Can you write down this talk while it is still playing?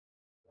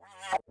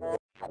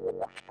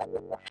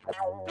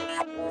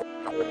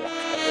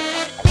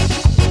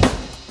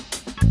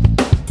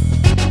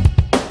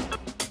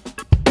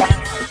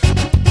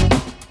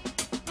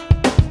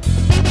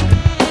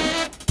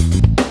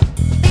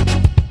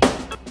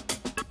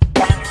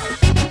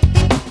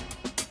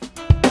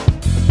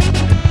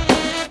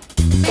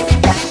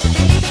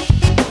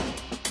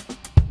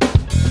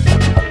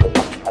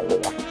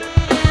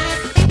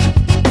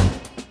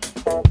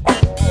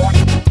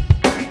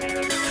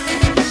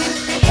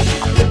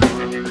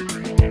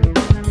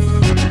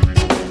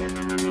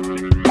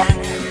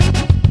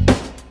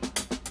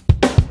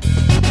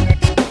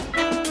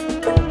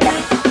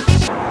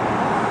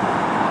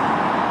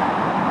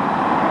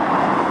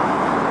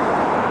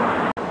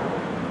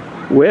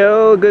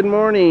Well, good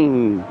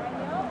morning,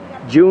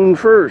 June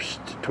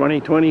 1st,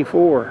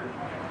 2024.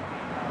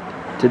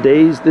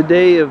 Today's the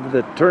day of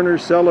the Turner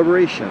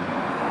celebration.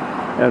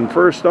 And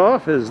first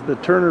off is the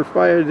Turner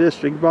Fire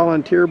District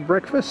Volunteer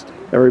Breakfast.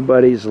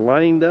 Everybody's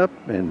lined up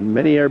and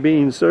many are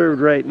being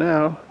served right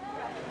now.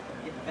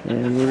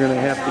 And we're going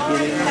to have to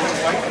get in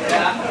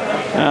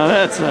there. Now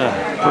that's a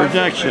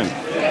projection.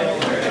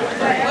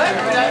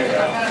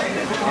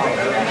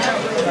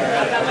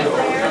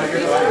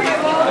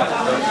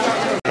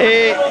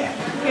 Hey.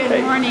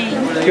 Good morning.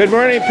 Good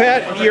morning,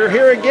 Pat. You're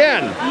here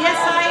again. Yes,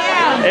 I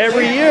am.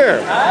 Every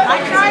year.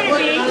 I try to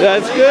be.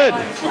 That's good.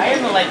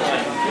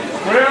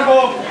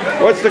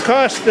 What's the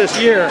cost this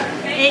year?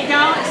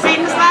 $8,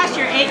 same as last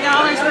year.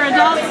 $8 for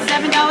adults,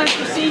 $7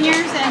 for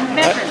seniors and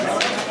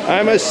veterans.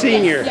 I'm a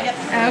senior.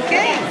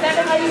 Okay.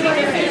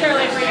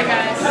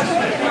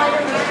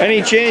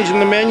 Any change in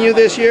the menu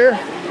this year?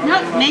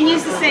 Nope,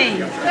 menu's the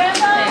same.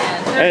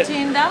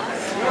 $13.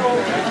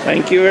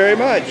 Thank you very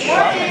much.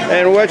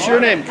 And what's your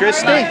name,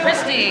 Christy?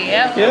 Christy,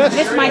 yeah. Yes?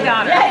 This is my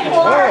daughter.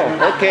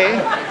 Oh, okay.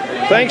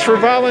 Thanks for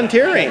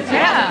volunteering.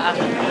 Yeah.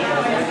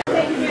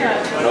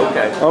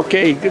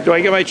 Okay, do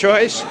I get my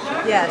choice?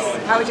 Yes.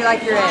 How would you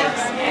like your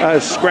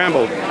eggs?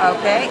 Scrambled.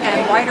 Okay.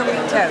 And white or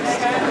wheat toast?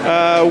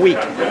 Wheat.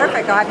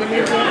 Perfect. I'll have you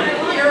moved in.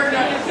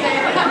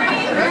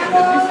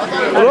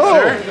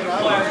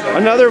 Hello.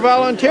 Another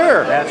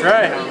volunteer. That's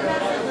right.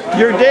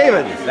 You're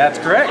David. That's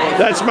correct.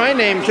 That's my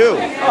name too.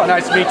 Oh,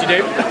 nice to meet you,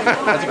 David.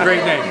 That's a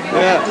great name.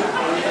 Yeah.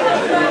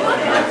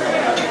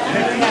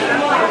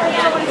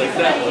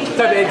 What's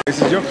up, David?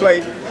 This is your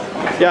plate.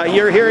 Yeah,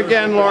 you're here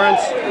again,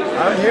 Lawrence.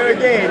 I'm here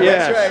again.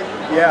 Yes. That's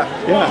right. Yeah.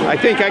 Yeah, I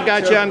think I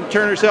got you on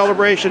Turner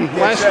Celebration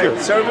last That's right. year.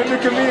 Serving the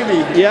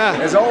community. Yeah.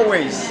 As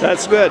always.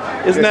 That's good.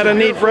 Isn't that a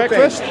neat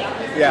breakfast?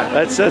 Yeah.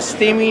 That's a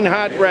steaming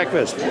hot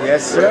breakfast.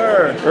 Yes,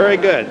 sir. Very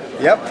good.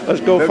 Yep.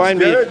 Let's go Looks find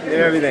good me. and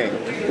everything.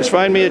 Just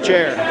find me a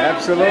chair.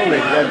 Absolutely.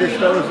 Yeah, this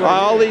fellow's right.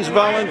 All these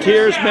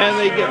volunteers, man,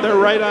 they're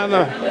right on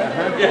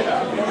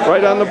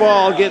the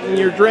ball, getting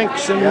your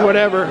drinks and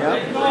whatever.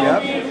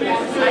 Yep.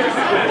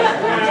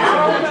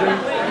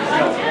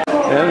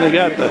 And they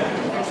got the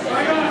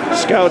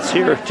scouts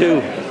here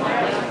too.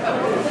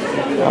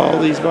 All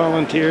these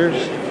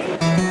volunteers.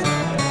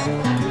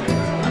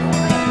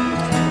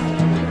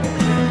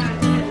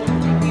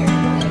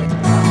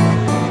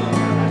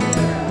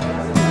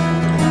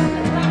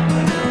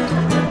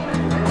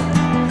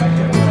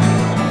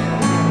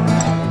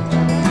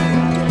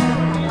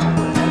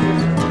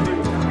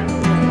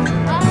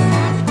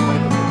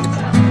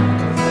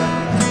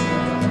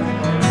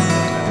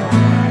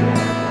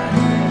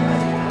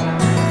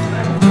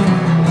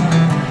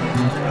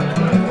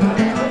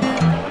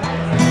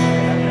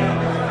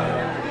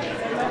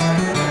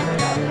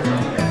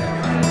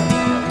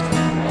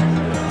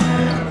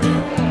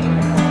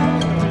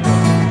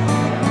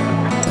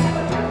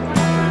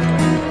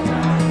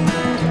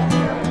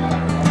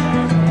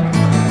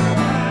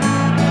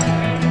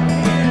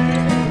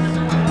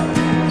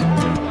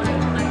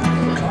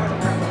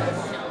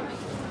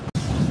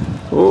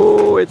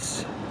 Oh,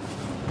 it's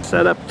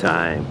setup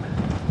time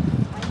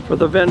for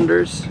the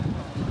vendors.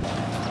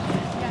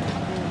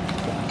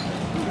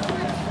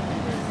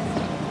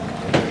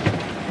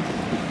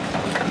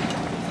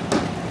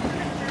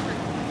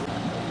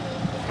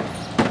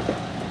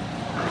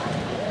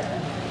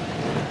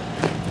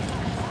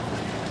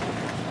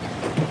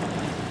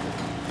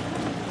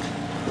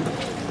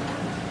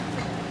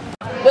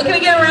 Well, can we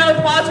get a round of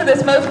applause for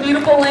this most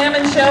beautiful lamb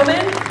and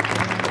showman?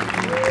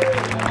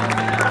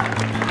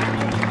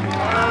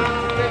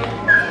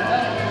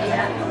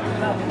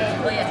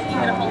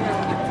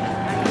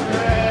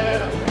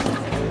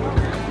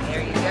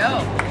 There you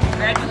go.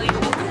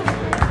 Congratulations.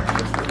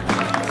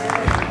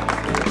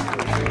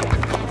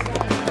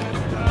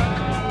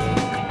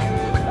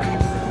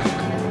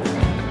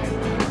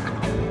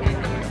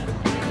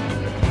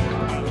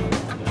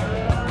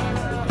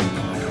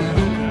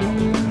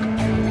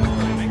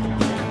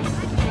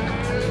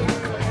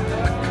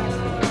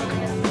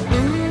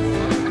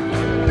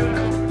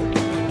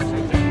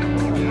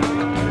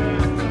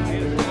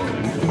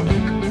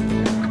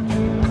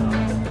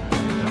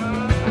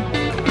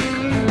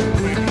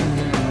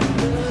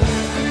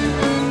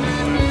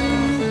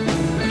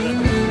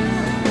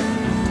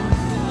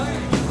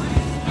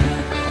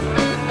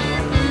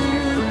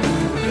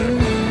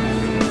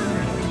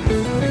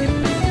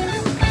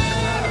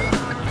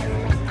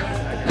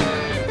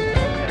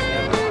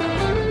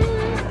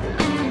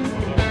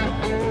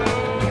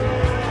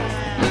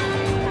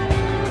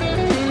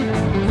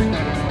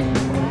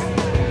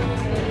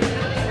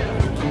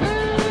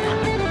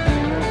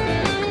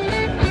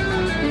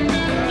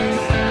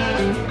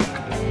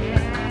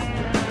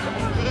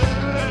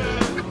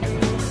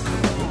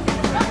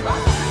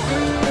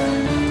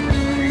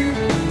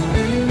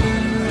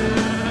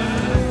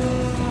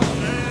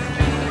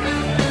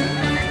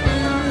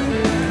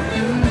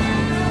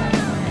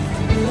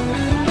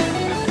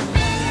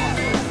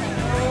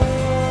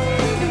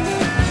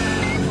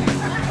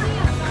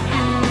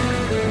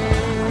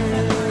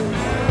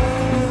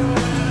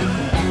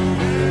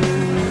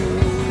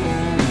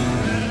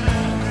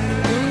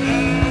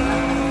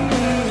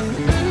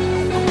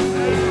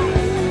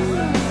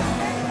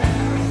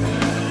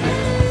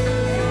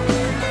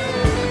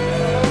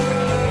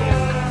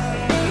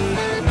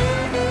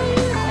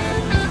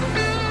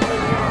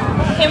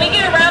 Can we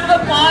get a round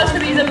of applause for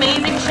these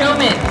amazing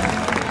showmen?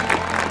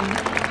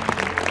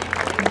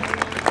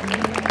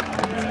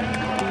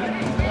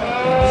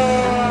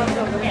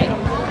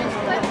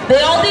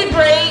 They all did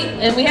great,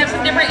 and we have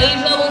some different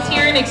age levels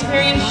here and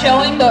experience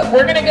showing, but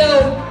we're gonna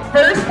go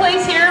first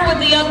place here with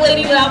the young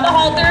lady without the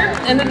halter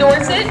and the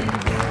Dorset.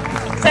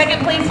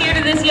 Second place here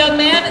to this young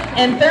man,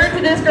 and third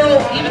to this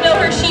girl, even though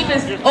her sheep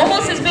is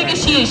almost as big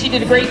as she is, she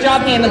did a great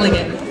job handling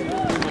it.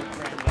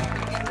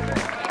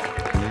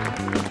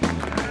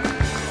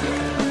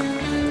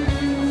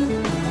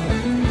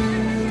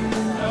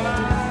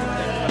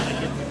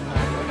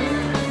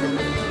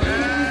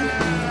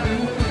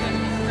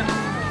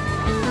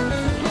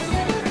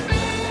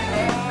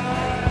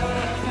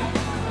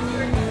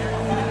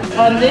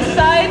 On this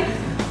side,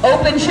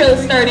 open show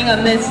starting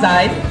on this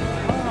side.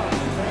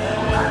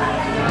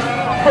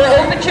 For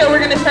open show, we're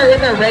going to start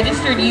with our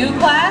registered U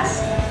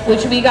class,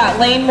 which we got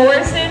Lane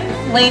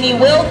Morrison, Lainey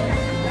Wilt,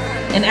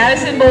 and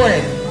Addison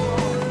Boren.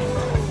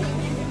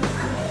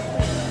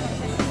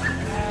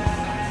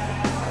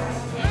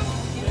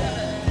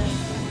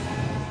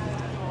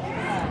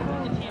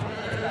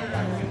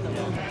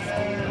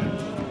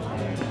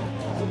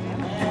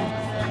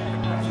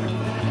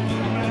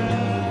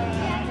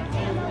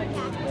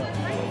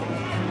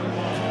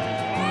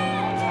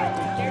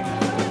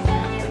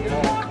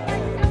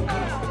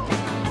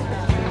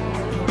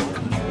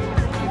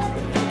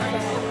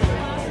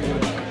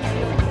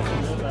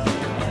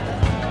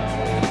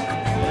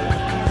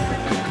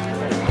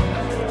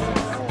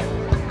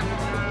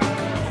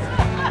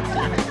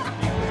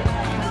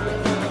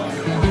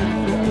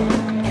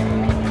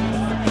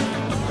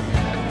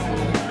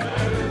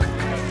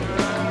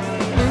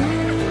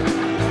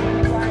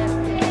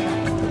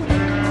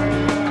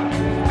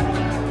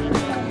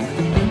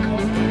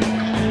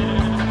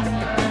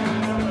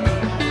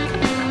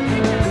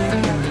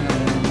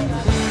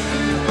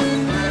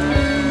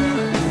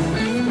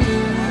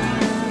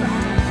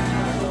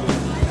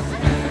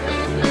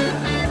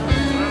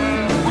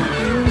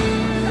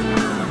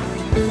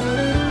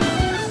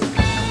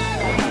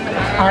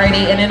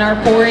 Alrighty, and in our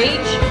 4-H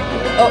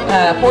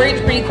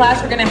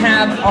pre-class, we're going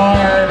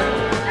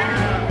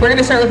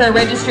to start with our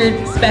registered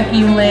spec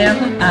ewe lamb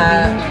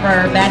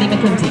for Maddie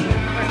McKenzie.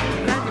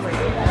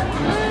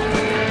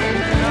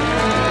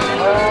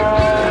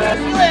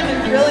 This lamb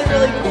is really,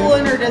 really cool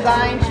in her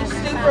design. She's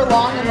super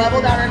long and level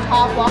down her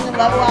top, long and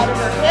level out of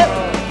her hip.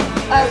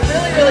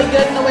 Really, really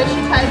good in the way she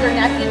ties her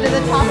neck into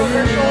the top of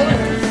her shoulder.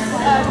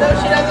 Though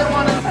she doesn't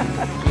want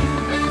to...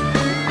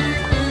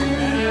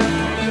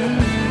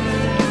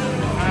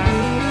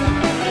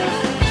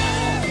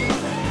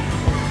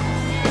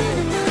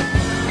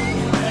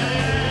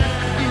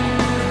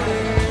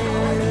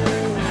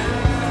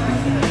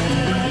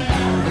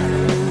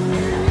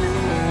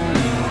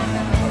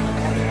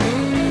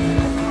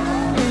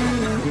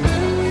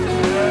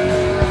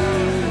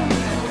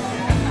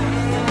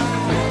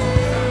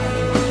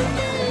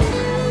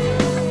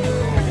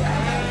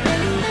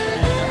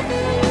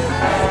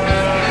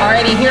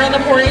 Alrighty, here on the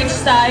 4-H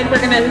side, we're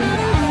going to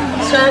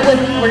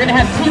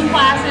have 2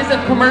 classes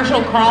of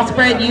commercial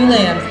crossbred ewe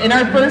lambs. In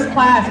our first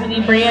class, we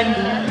need brand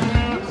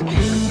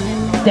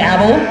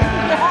Dabble,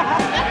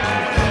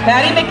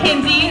 Patty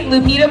McKenzie,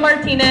 Lupita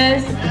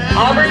Martinez,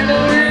 Aubrey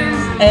Moores,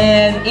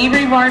 and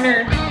Avery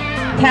Varner,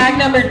 tag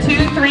number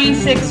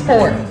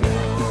 2364.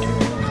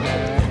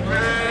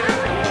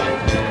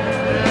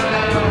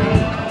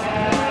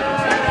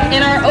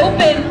 In our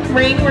open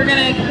ring, we're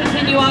going to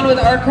continue on with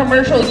our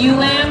commercial ewe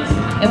lambs,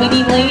 and we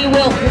need Lainey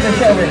Wilt for the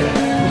show ring.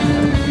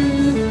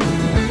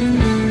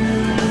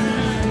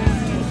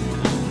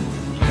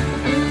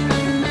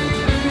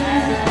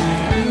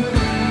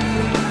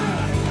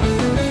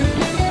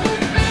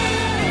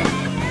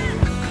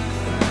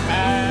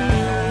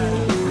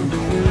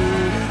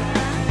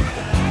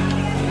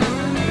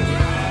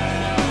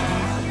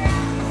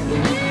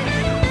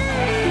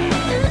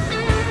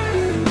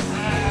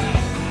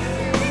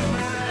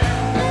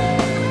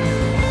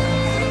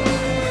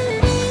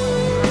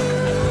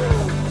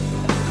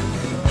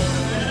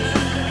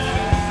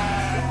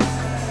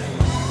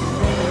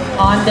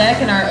 On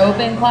deck in our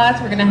open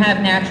class, we're going to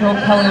have natural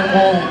colored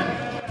wool.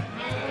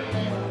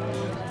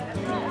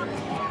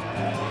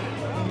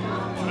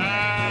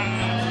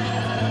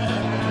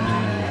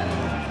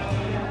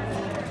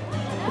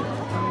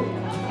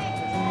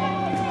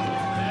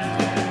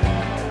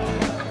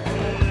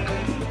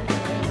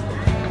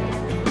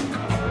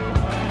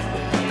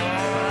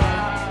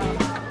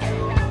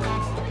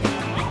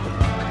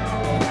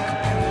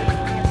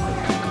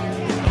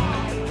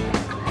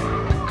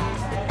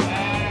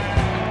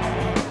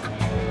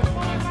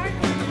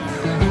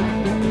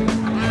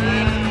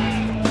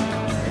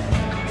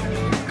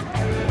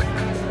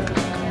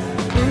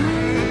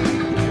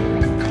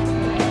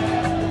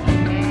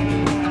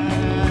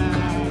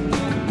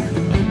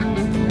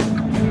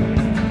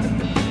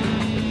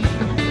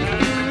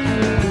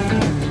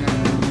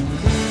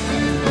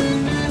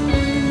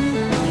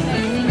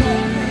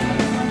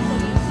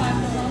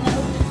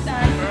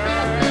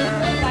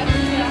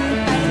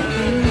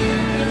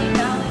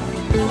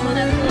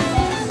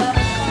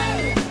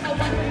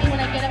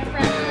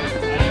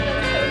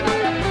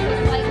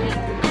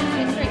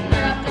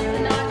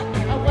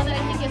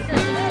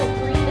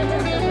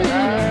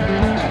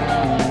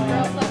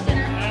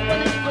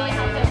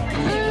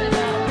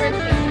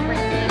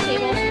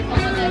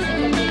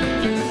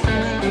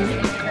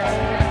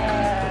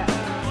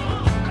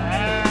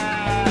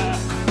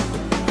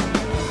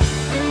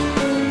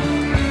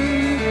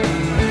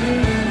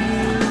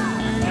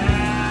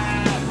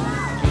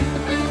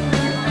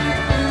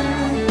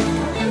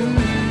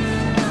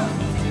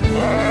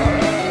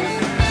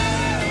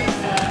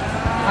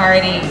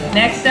 Alrighty,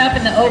 next up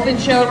in the open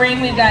show ring,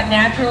 we've got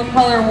natural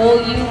color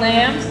wool ewe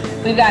lambs.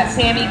 We've got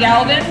Sammy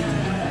Galvin,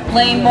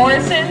 Lane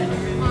Morrison,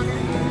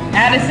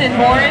 Addison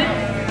Morin,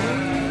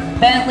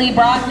 Bentley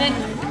Brodniak,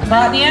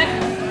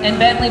 and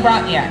Bentley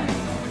Brodniak.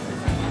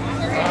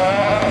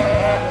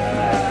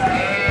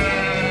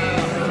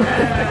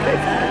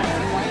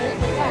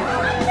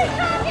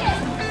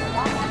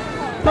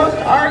 Most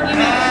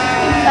arguments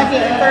in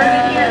second and third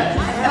in here,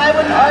 and I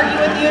wouldn't argue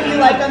with you if you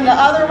like them the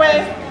other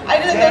way. I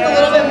just think a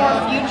little bit more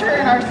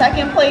future in our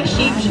second place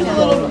sheep. She's a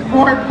little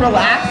more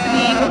relaxed in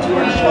the angle to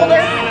her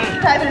shoulder. She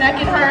ties her neck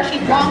in higher,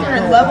 she's longer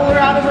and leveler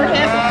out of her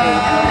hip.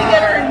 And when we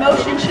get her in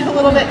motion, she's a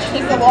little bit,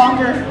 she takes a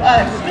longer,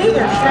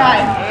 smoother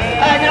stride.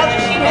 Now that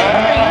she hit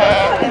the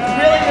ring, it's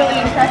really, really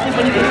impressive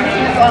when you get her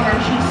hands on her.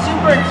 She's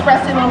super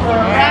expressive over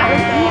her rack,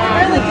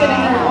 really good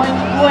in her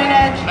loin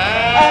edge.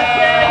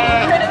 Where I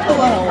do critical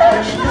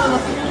approach, she's a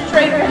little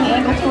straighter in the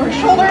angle to her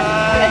shoulder,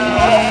 and she's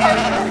a little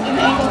harsher in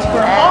the angle to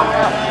her arm.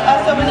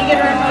 So when you get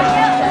her in motion,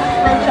 she starts to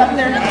approach up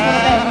there just a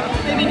little bit.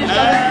 Maybe just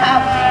doesn't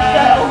have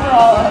the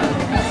overall,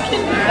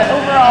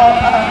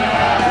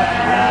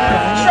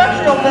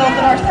 structural build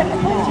that our second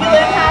place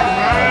ewe-lamb has.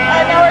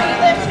 Now our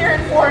ewe-lambs here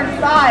in 4 and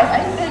 5,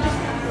 I think they just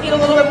need a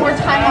little bit more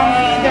time on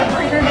feed. They're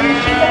greener than the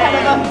sheep ahead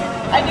of them.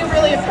 I do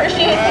really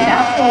appreciate the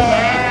natural,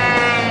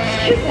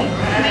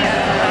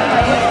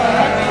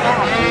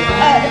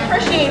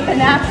 appreciate the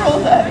natural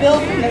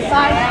build from the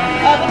side,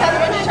 because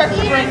when she starts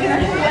to break in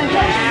her hip junction,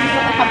 she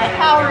doesn't have the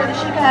power of the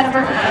sheep ahead of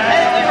her. And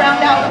then we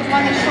round out with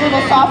one that's a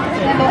little softer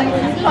handling,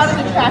 not as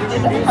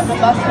attractive, doesn't have the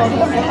muscle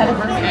of the ahead of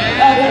her.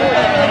 Really,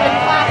 really good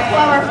class.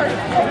 Well, our first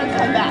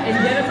come back. And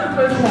Jennifer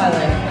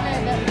Firstweiler.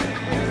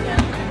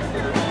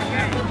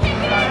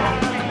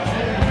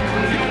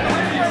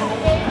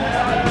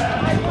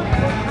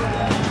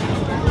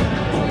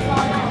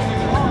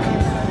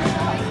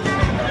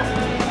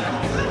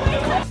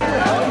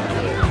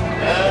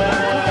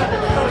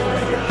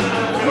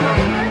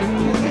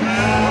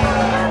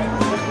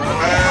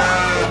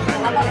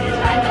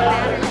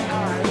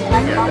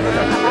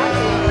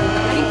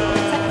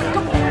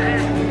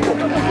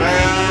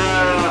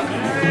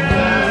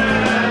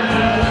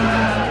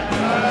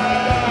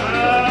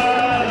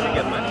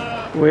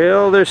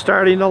 Well, they're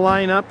starting to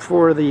line up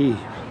for the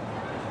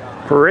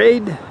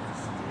parade,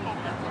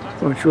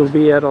 which will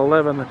be at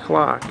 11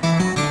 o'clock.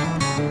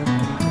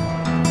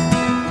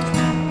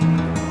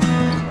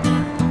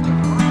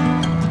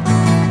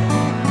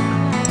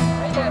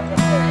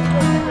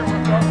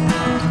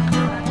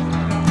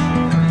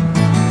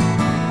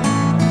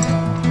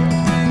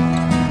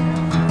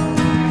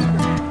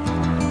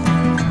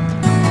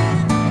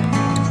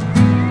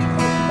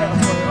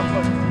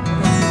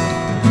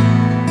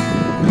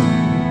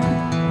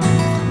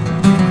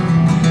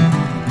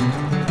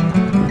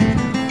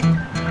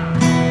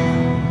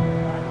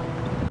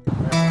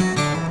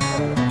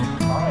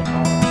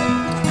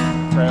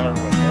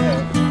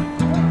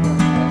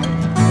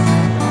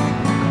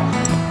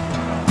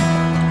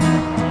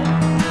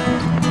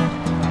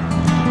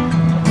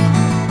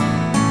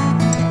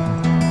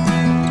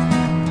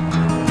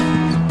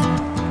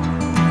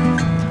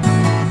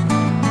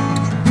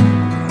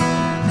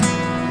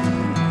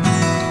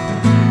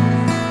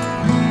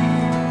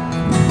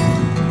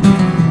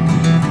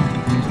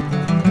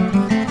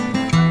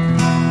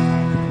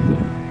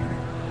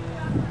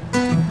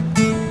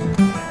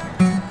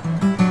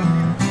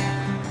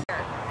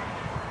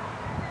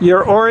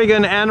 Your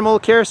Oregon Animal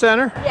Care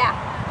Center? Yeah.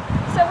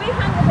 So we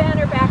hung the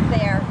banner back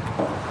there.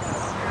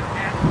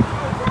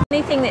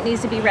 Anything that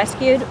needs to be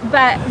rescued,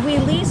 but we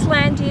lease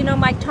land. Do you know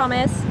Mike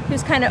Thomas,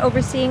 who's kind of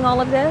overseeing all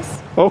of this?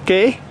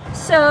 Okay.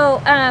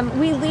 So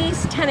we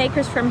lease 10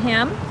 acres from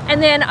him, and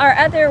then our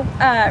other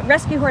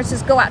rescue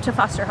horses go out to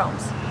foster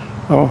homes.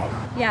 Oh.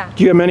 Yeah.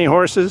 Do you have many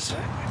horses?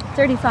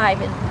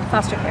 35 in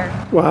foster care.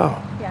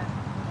 Wow. Yeah.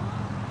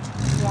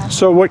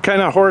 So what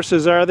kind of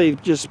horses are they?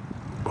 Just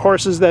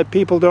horses that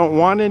people don't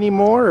want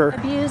anymore, or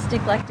Abused,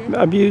 neglected.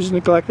 abused,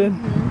 neglected?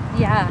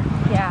 Mm-hmm. Yeah,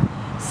 yeah.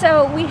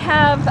 So we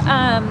have,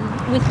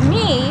 with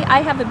me,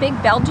 I have a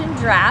big Belgian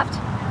draft.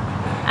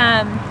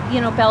 You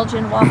know,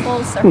 Belgian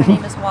waffles, so her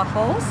name is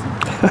Waffles.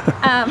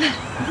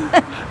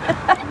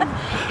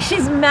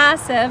 She's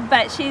massive,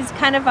 but she's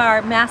kind of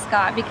our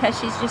mascot because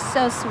she's just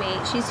so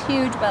sweet. She's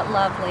huge but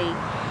lovely.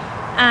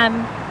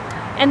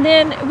 And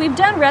then we've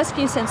done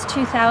rescue since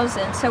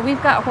 2000, so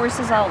we've got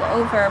horses all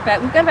over,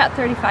 but we've got about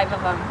 35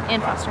 of them in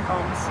foster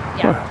homes.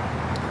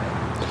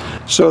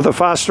 Yeah. So the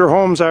foster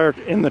homes are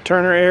in the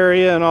Turner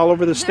area and all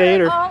over the state?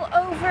 They're Or? all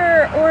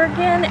over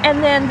Oregon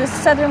and then the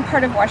southern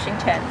part of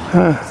Washington.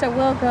 So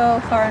we'll go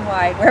far and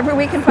wide, wherever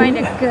we can find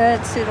a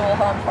good, suitable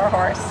home for a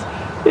horse.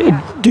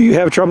 Yeah. Do you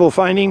have trouble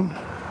finding?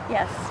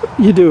 Yes.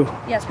 You do?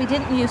 Yes, we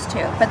didn't used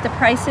to, but the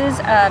prices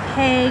of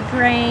hay,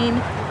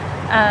 grain,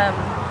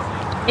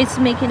 it's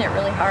making it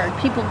really hard.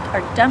 People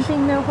are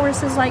dumping their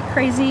horses like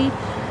crazy.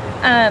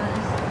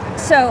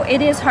 So it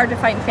is hard to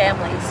find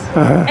families.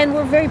 And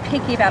we're very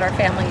picky about our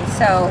families.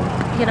 So,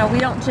 you know, we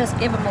don't just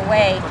give them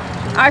away.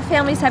 Our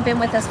families have been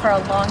with us for a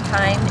long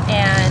time,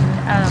 and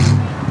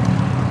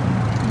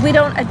We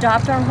don't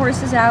adopt our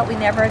horses out. We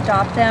never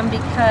adopt them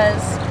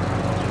because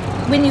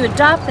when you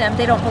adopt them,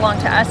 they don't belong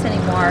to us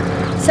anymore.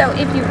 So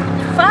if you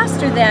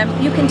foster them,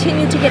 you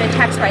continue to get a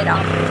tax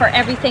write-off for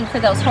everything for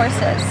those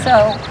horses.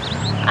 So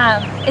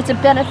it's a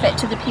benefit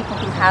to the people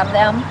who have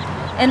them.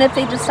 And if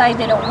they decide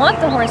they don't want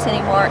the horse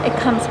anymore, it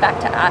comes back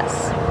to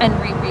us and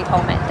we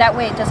rehome it. That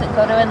way it doesn't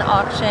go to an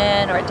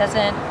auction or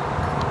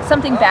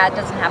something bad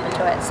doesn't happen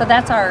to it. So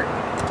that's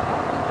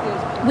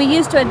we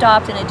used to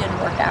adopt and it didn't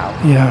work out.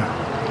 Yeah.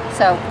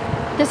 So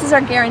this is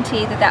our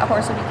guarantee that that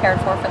horse will be cared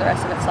for the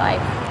rest of its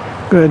life.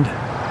 Good.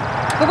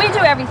 But we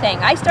do everything.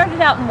 I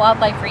started out in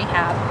wildlife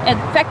rehab. In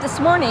fact, this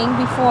morning,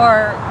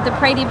 before the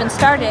parade even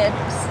started,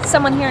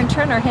 someone here in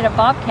Turner hit a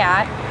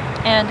bobcat,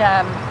 and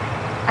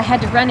I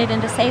had to run it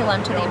into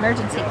Salem to the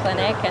emergency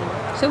clinic, and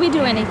so we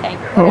do anything,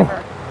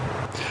 whatever.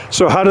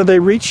 So how do they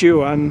reach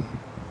you?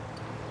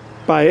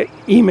 By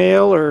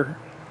email or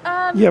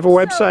you have a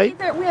website?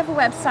 So we have a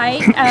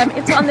website.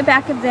 It's on the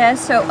back of this,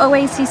 so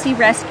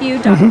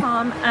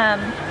oaccrescue.com.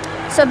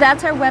 So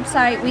that's our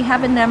website. We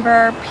have a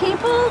number.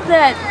 People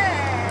that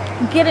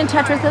get in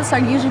touch with us are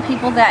usually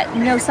people that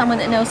know someone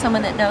that knows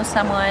someone that knows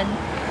someone,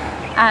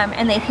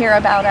 and they hear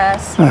about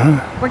us.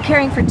 We're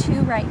caring for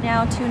 2 right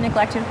now, 2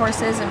 neglected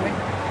horses, and we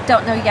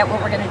don't know yet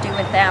what we're going to do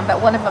with them,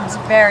 but one of them is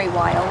very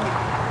wild.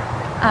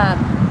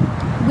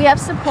 We have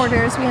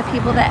supporters. We have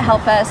people that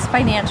help us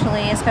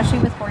financially, especially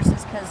with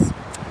horses, because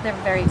they're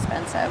very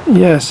expensive.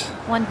 Yes.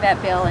 One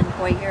vet bill, and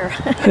boy,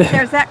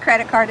 there's that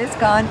credit card, it's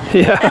gone.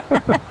 Yeah.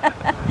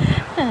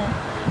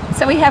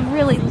 So we have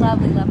really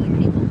lovely, lovely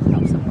people who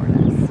help support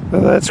us.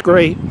 Well, that's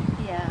great.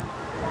 Yeah.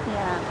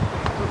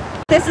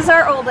 This is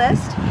our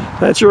oldest.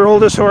 That's your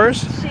oldest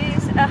horse?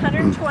 She's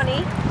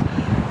 120.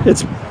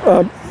 It's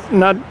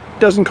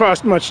doesn't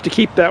cost much to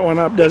keep that one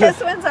up, does it?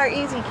 This one's our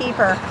easy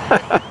keeper.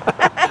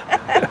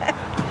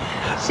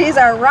 She's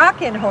our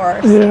rocking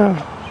horse. Yeah.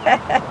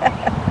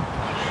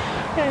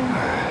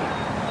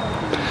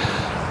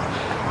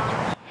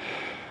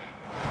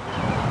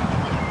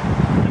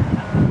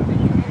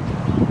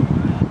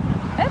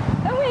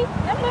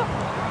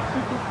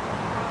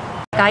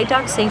 Guide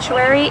Dog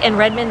Sanctuary in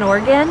Redmond,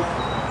 Oregon.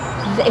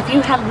 If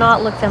you have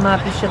not looked them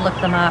up, you should look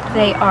them up.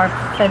 They are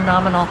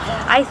phenomenal.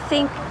 I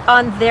think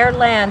on their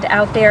land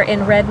out there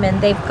in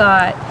Redmond, they've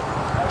got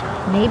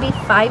maybe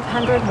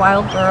 500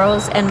 wild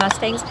burros and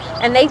Mustangs,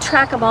 and they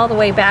track them all the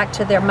way back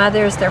to their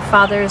mothers, their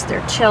fathers,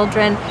 their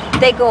children.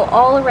 They go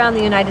all around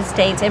the United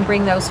States and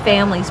bring those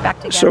families back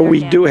together. So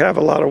we do have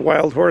a lot of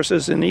wild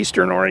horses in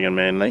eastern Oregon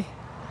mainly?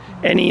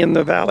 Any in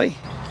the valley?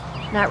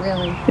 Not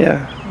really.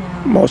 Yeah.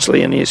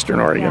 Mostly in eastern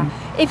Oregon. Yeah.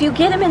 If you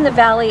get them in the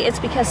valley, it's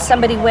because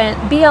somebody went.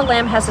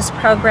 BLM has this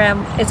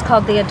program. It's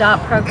called the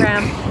Adopt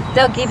program.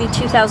 They'll give you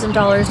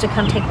 $2,000 to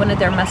come take one of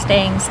their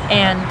Mustangs,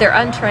 and they're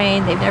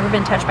untrained. They've never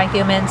been touched by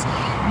humans.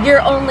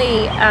 Your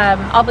only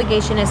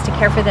obligation is to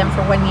care for them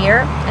for 1 year,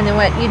 and then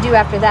what you do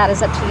after that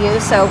is up to you.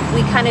 So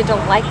we kind of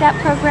don't like that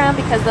program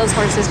because those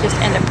horses just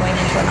end up going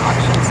into an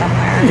auction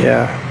somewhere.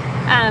 Yeah.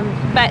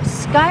 But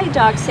Sky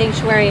Dog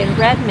Sanctuary in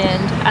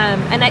Redmond,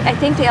 and I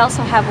think they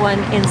also have one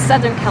in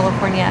Southern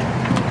California.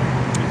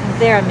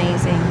 They're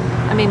amazing.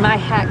 I mean, my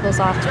hat goes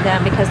off to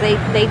them because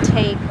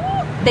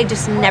they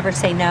just never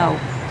say no.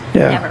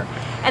 Yeah. Never.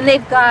 And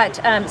they've got,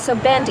 so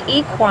Bend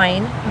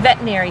Equine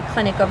Veterinary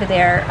Clinic over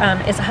there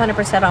is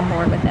 100% on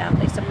board with them.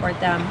 They support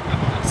them.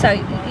 So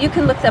you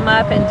can look them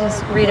up and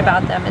just read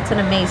about them. It's an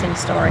amazing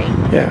story.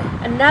 Yeah.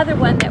 Another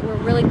one that we're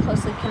really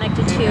closely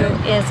connected to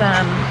is,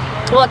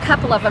 well, a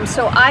couple of them.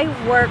 So I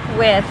work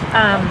with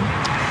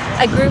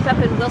a group up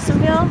in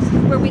Wilsonville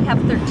where we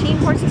have 13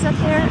 horses up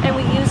there, and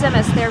we use them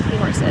as therapy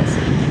horses.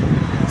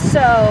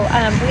 So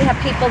we have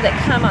people that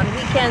come on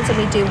weekends, and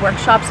we do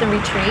workshops and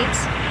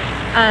retreats.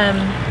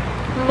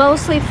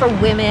 Mostly for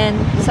women,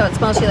 so it's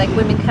mostly like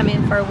women come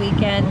in for a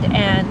weekend,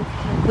 and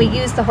we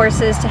use the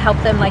horses to help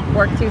them like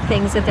work through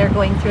things that they're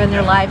going through in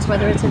their lives,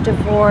 whether it's a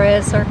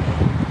divorce or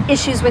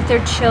issues with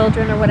their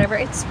children or whatever.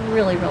 It's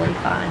really, really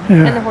fun.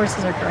 Yeah. And the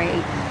horses are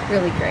great,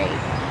 really great.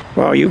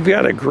 Wow, you've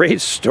got a great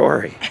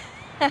story.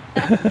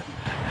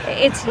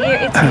 It's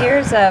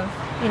years of,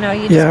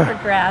 you just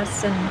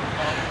progress.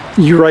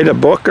 And you write a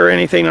book or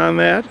anything on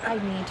that? I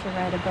need to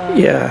write a book.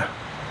 Yeah.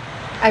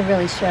 I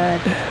really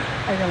should.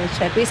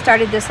 We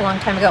started this a long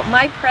time ago.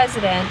 My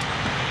president,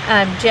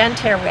 Jen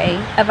Terway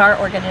of our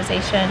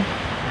organization,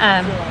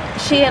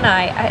 she and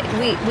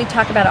we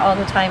talk about it all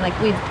the time. Like,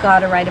 we've got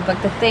to write a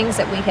book. The things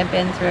that we have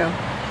been through,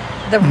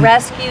 the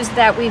rescues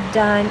that we've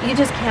done, you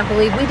just can't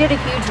believe. We did a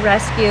huge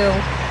rescue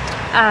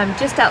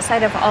just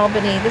outside of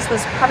Albany. This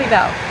was probably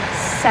about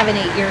 7-8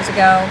 years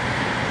ago,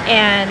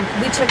 and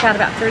we took out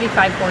about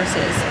 35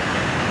 horses.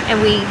 And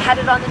we had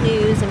it on the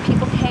news, and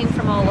people came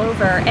from all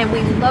over, and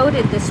we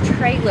loaded this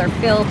trailer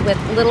filled with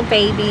little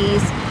babies,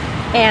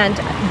 and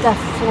the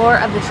floor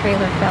of the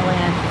trailer fell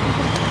in.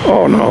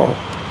 Oh no.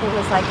 It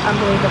was like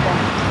unbelievable.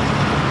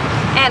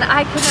 And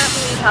I could not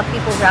believe how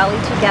people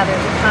rallied together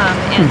to come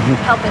and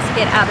help us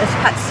get out of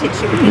that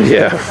situation.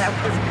 Yeah. That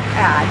was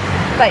bad.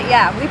 But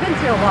yeah, we've been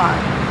through a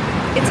lot.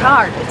 It's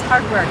hard. It's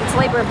hard work. It's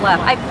labor of love.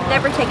 I've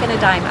never taken a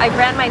dime. I've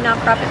ran my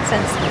nonprofit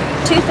since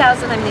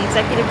 2000. I'm the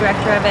executive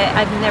director of it.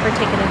 I've never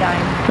taken a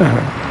dime.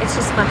 It's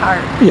just my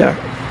heart. Yeah.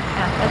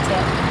 Yeah, that's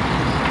it.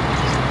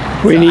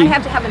 I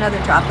have to have another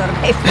job though to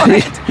pay for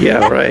it.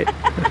 Yeah, right.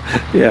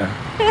 Yeah.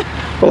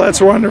 Well, that's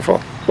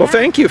wonderful. Well,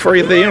 thank you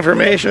for the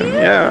information.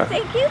 Yeah.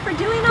 Thank you for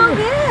doing all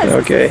this.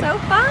 Okay. This is so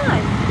fun.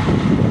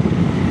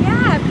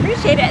 Yeah, I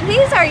appreciate it. And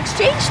these are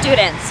exchange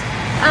students.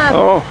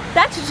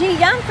 That's Ji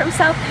Young from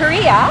South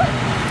Korea.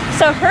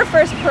 So her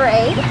first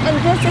parade, and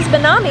this is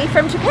Banami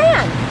from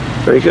Japan.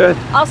 Very good.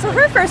 Also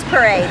her first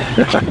parade.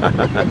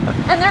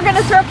 And they're going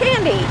to throw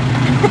candy.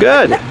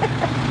 Good.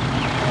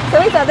 So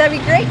we thought that'd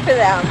be great for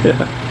them.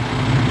 Yeah.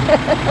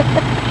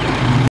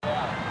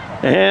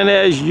 And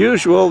as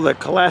usual, the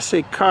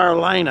classic car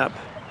lineup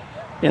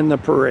in the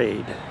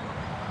parade.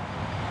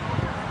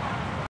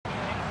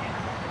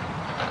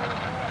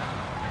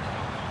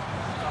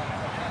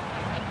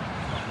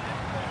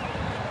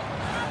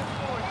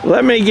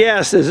 Let me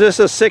guess, is this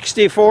a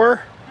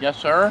 64? Yes,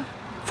 sir.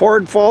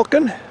 Ford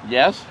Falcon?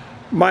 Yes.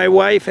 My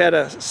wife had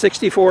a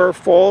 64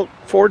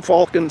 Ford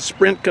Falcon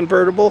Sprint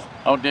convertible.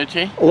 Oh, did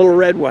she? A little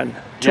red one.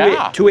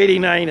 Yeah.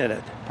 289 in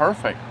it.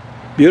 Perfect.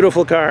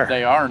 Beautiful car.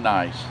 They are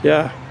nice.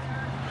 Yeah.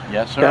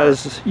 Yes, sir.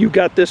 Guys, you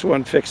got this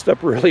one fixed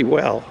up really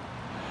well.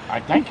 I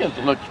think it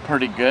looks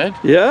pretty good.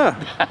 Yeah.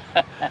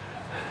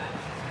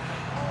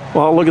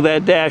 Well, look at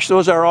that dash.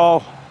 Those are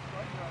all...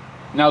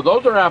 Now,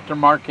 those are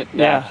aftermarket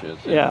dashes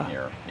in yeah.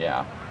 here.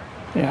 Yeah.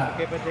 Yeah.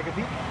 Okay, if I take a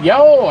peek?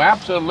 Yo,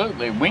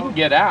 absolutely. We can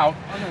get out.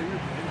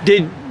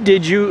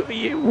 Did you,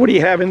 what do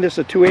you have in this,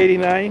 a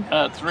 289?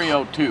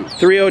 302.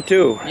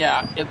 302.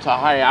 Yeah, it's a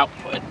high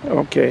output.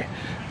 Okay.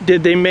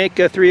 Did they make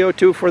a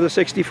 302 for the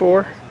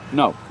 64?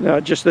 No. No,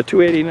 just the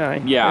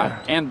 289.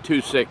 Yeah, and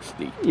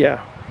 260.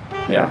 Yeah.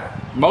 Yeah.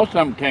 Most of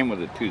them came with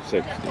a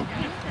 260.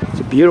 It's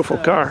a beautiful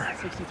car.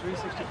 63,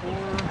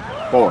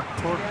 64. 4.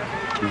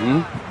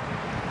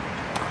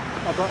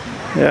 I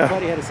Yeah.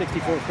 thought he had a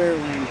 64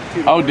 Fairlane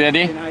too. Oh, did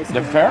he?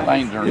 The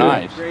Fairlanes are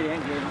nice.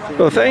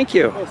 Well, thank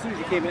you. As soon as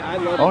you came in, I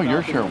love Oh,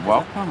 you're sure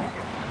welcome.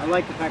 I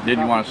like the fact Did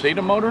you want to see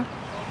the motor?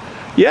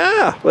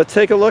 Yeah, let's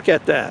take a look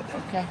at that.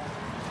 Okay.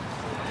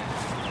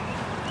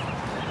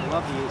 I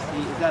love the AC.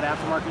 Is that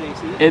aftermarket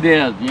AC? It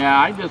is, yeah.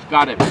 I just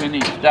got it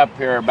finished up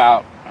here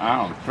about, I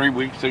don't know, 3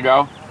 weeks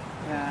ago.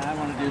 Yeah, I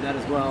want to do that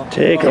as well.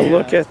 Take a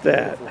look at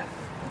that.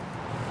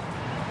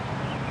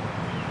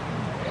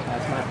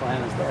 That's my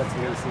plan, is that's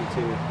the AC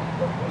too.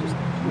 Just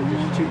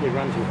they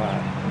run too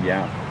high.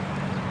 Yeah.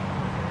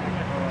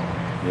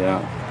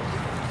 Yeah.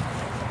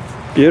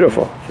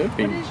 Beautiful. Should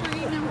be.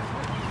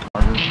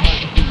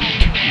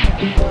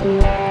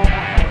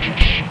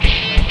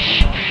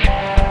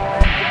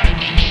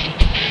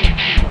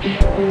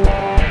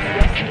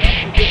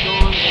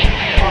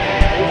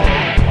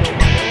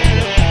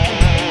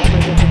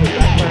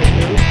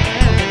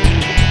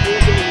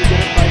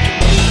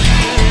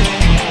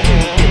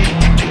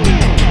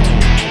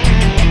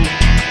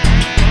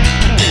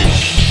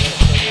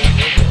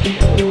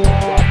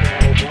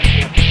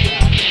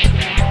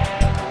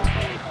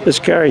 This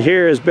car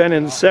here has been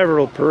in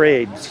several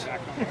parades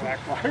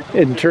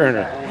in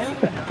Turner.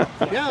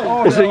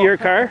 Is it your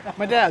car?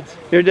 My dad's.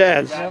 Your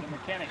dad's?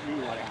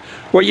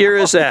 What year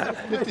is that?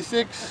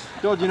 56.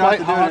 Told you not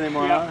to do it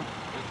anymore, huh?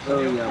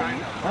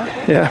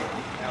 Yeah.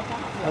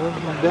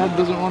 My dad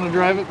doesn't want to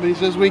drive it, but he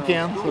says we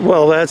can. So.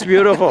 Well, that's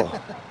beautiful.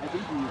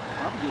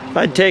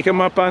 I'd take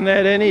him up on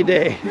that any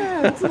day.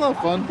 Yeah, it's a lot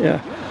of fun.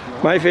 Yeah.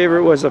 My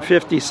favorite was a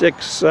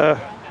 56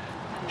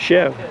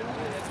 Chev.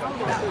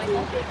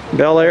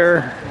 Bel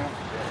Air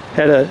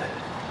had a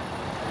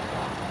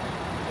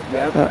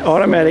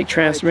automatic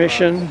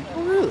transmission.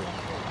 Oh, really?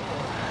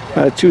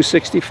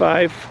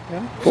 265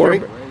 Yeah.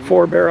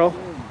 four barrel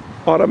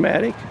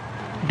automatic,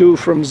 do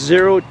from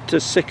 0 to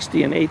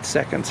 60 in 8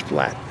 seconds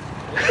flat.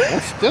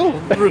 That's still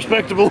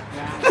respectable.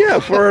 Yeah,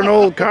 for an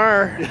old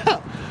car. Yeah.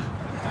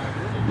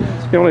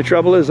 The only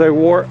trouble is I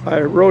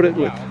rode it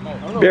with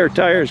bare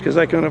tires because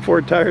I couldn't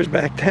afford tires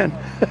back then.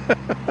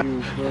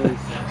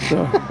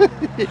 So,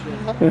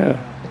 yeah.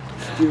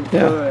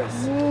 Yeah.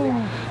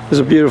 It's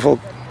a beautiful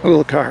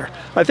little car.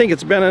 I think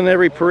it's been in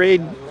every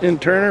parade in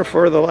Turner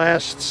for the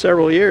last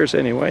several years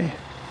anyway.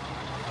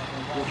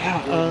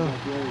 Yeah.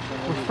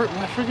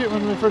 I forget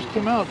when they first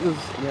came out. It was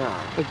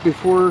like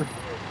before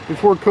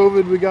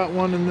COVID we got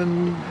one, and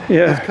then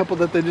there's a couple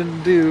that they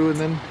didn't do, and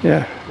then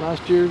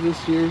last year,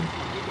 this year.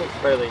 It's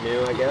fairly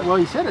new, I guess. Well,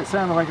 he said it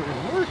sounded like it was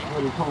worse,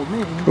 what he told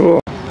me. Cool.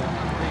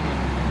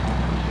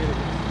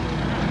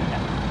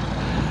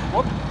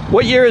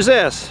 What year is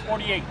this?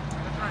 48.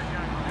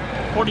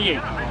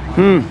 48.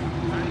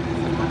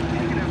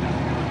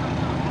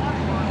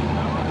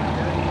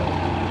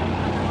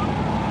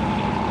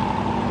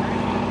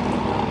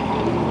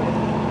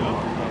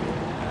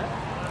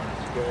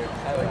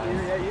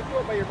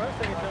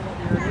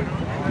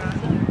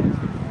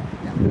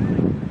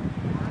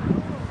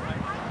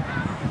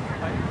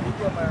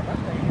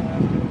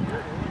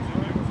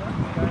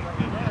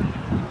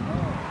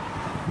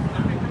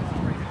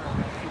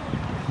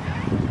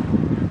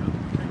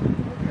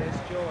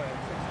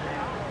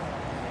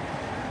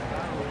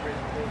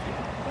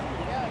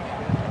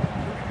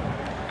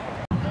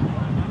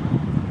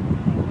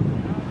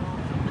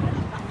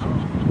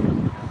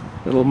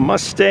 Little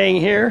Mustang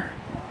here.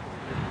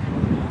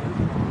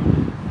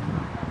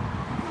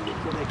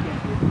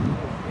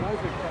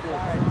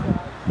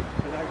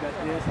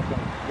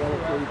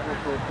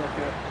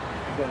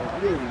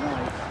 Really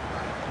nice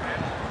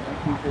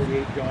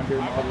 1948 John Deere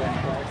Model N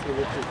tractor,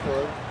 which is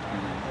full.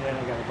 And then I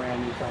got a brand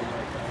new side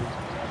by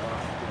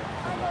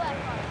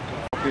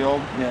side.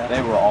 Field, yeah.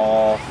 They were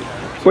all.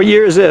 What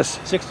year is this?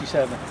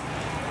 67.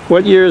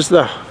 What year is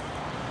the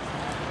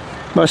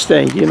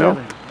Mustang? Do you know?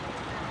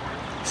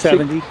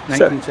 70,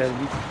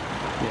 1970.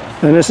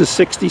 Yeah. And this is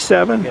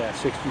 67? Yeah,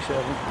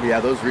 67. Yeah,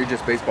 those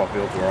Regis baseball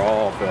fields were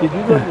all filled. Did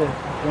you go to the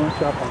one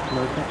shop on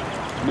Commercial?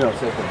 No,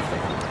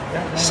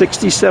 67.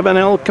 67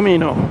 El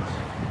Camino.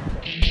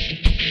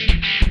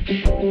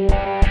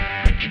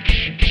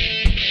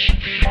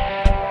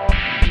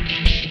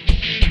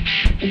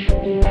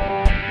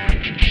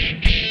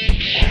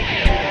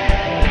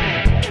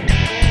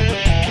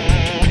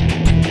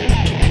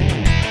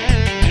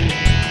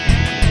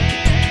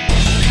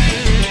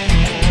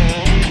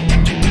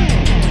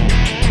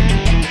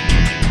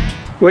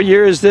 What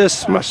year is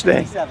this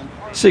Mustang?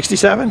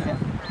 67. Yeah.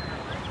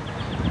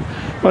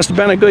 Must have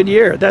been a good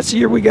year. That's the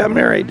year we got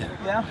married.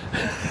 Yeah.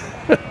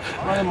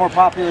 One of the more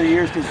popular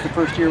years because it's the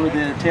first year with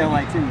the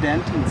taillights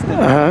indent instead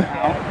of out.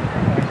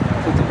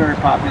 So it's a very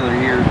popular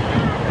year.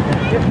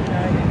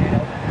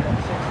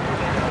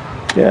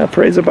 Yeah,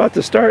 parade's about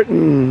to start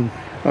in,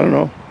 I don't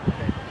know,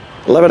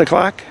 11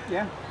 o'clock?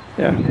 Yeah.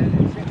 Yeah.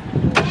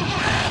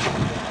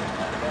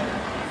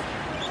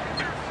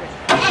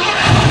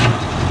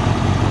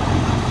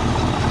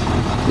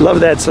 Love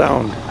that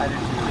sound. I do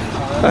too.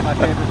 That's my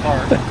favorite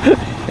part.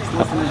 Just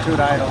listening to it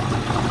idle.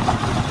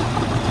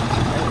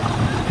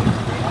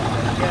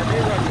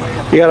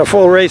 You got a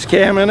full race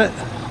cam in it?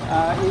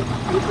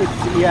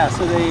 Yeah,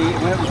 so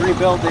when it was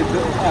rebuilt, they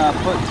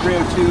put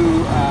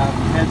 302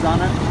 heads on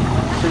it.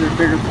 So they're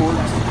bigger ports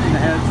in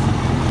the heads,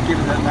 give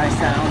it that nice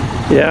sound.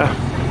 Yeah. A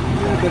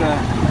little bit of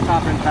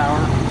top end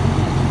power.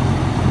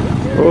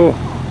 Oh.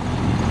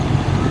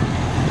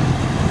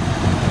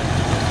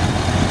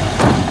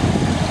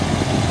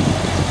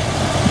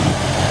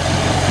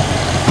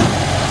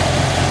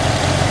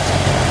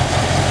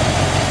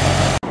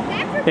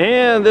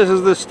 And this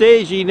is the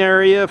staging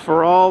area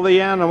for all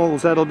the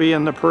animals that'll be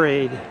in the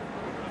parade.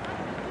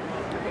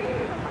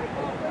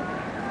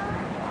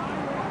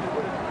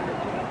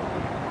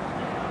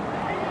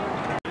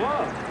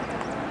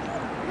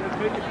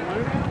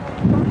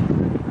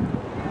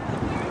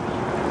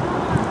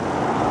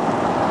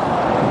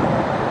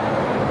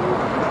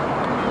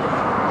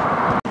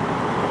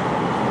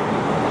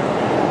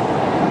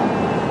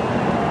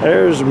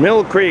 There's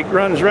Mill Creek,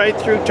 runs right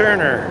through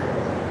Turner.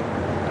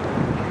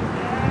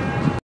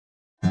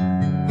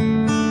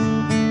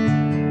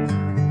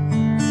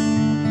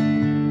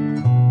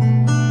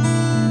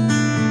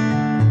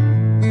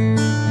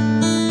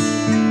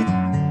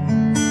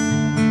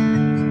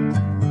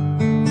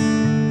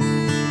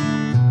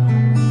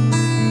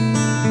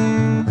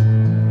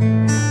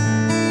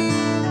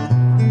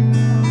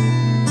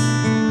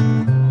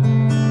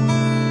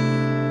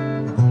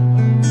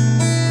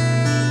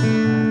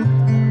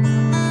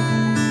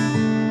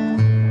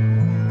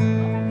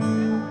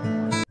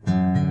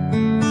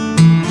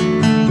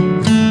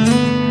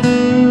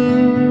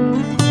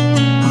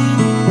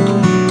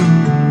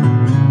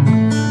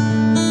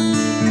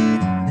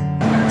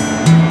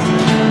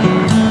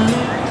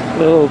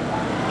 Little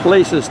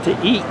places to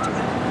eat.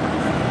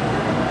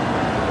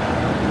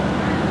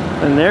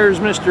 And there's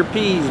Mr.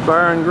 P's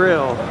Bar and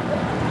Grill.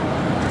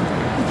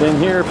 Been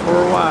here for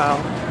a while.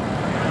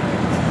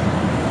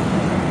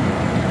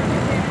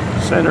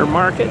 Center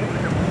Market.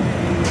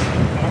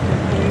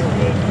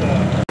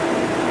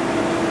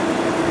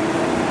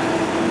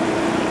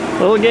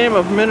 Little game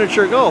of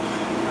miniature golf.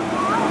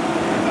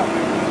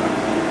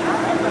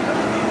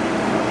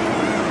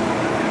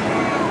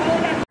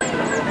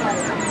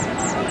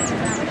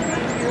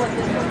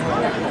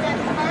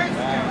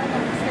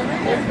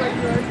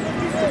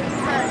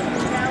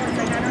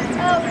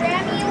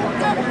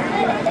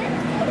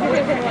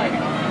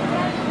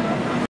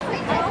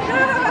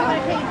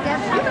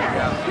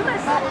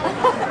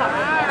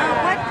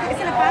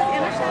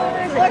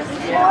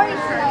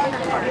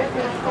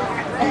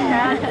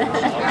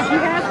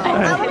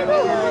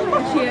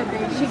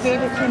 She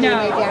gave it to me.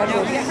 My dad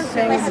was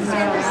so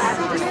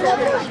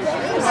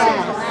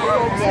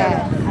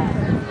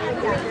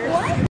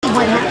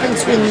What happens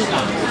when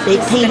they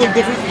painted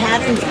different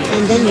patterns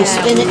and then you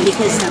spin it,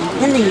 because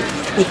then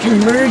they can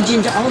merge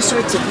into all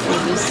sorts of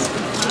things.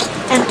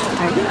 And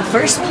are you a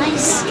first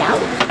place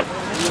scout?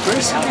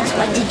 First place,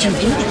 what did you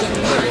do to get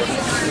that?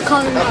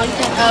 Coloring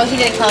contest. Oh, he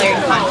did a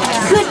coloring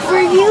contest. Good for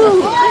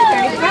you! I'm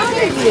very proud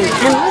of you.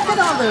 And look at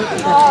all the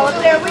oh,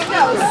 there we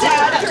go.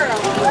 Sad girl.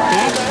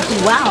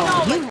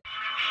 Wow. You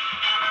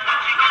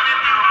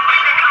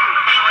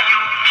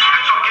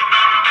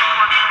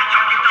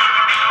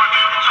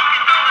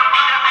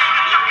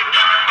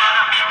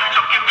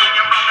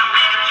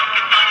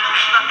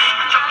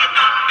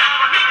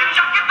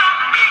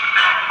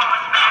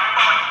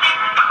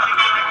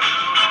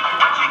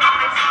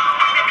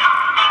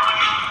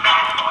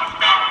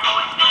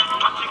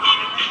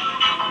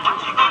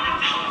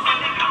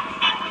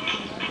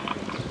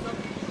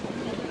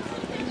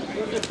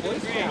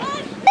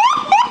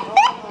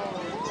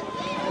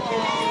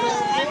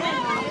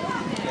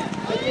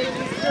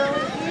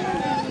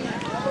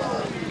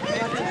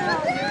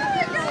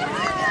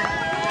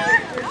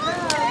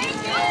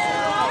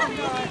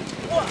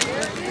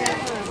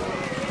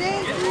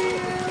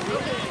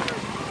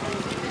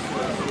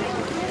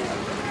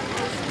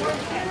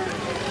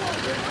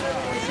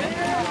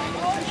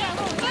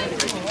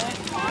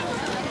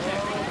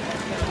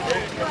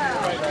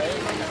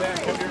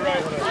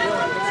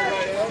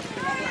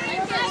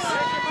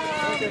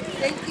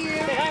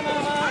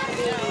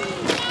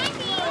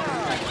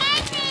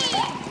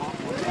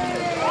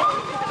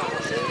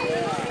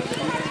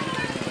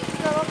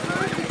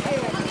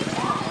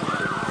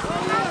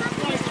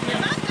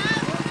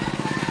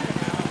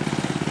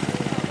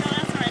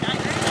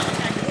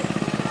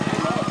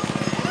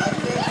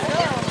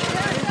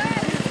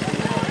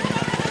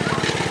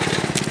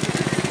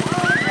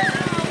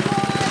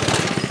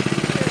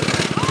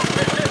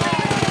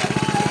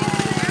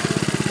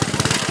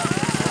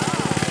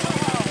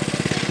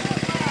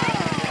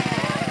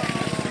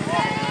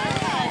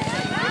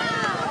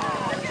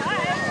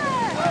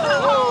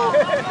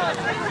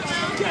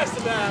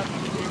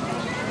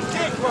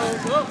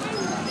Oh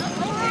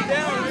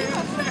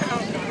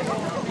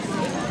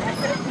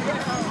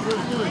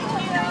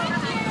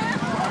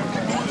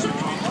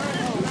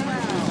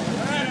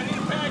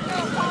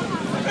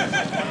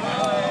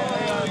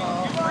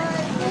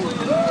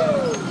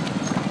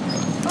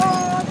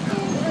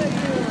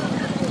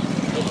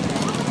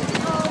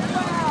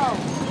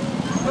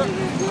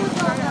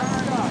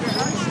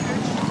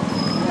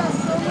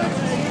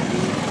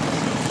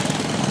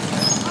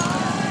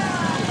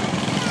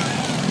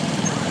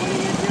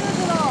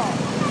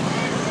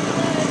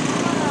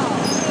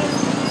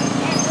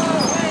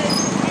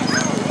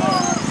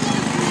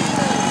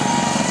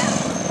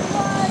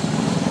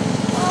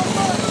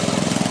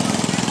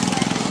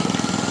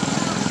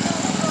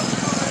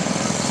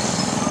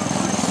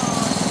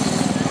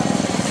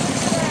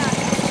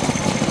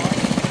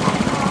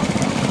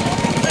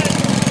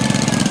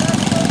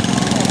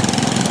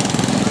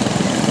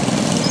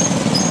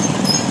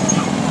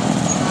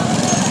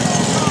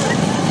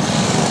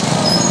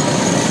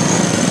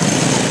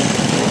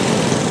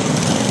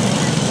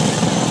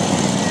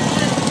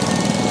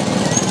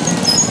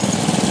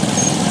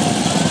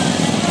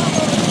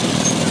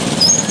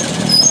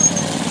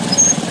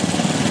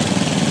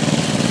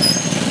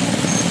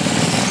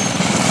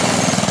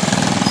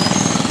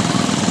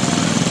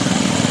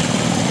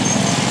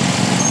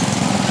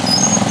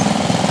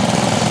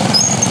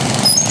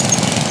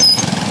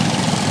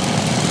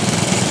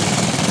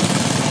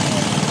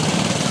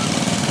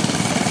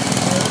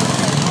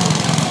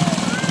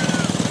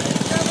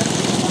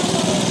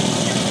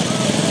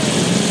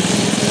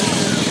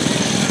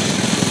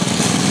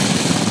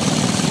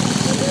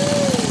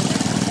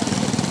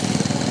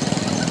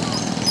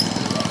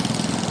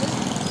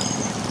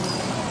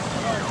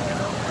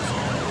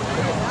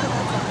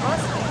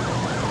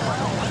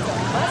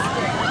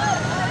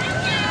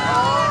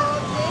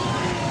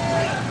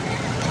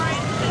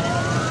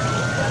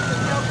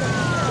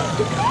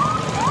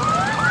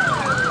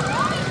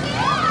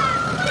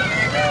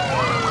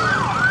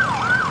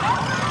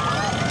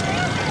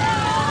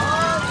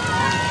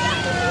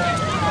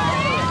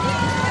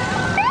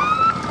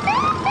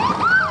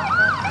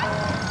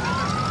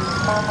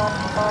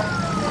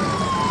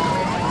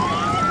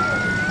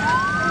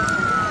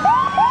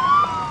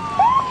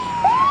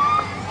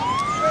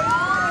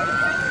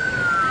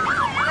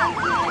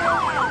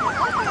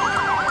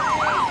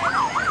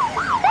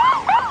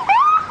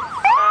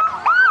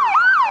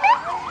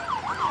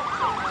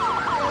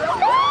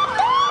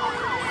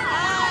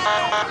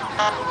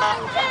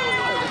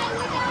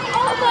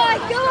my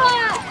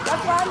God!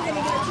 That's why I'm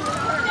gonna get it to the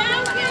car.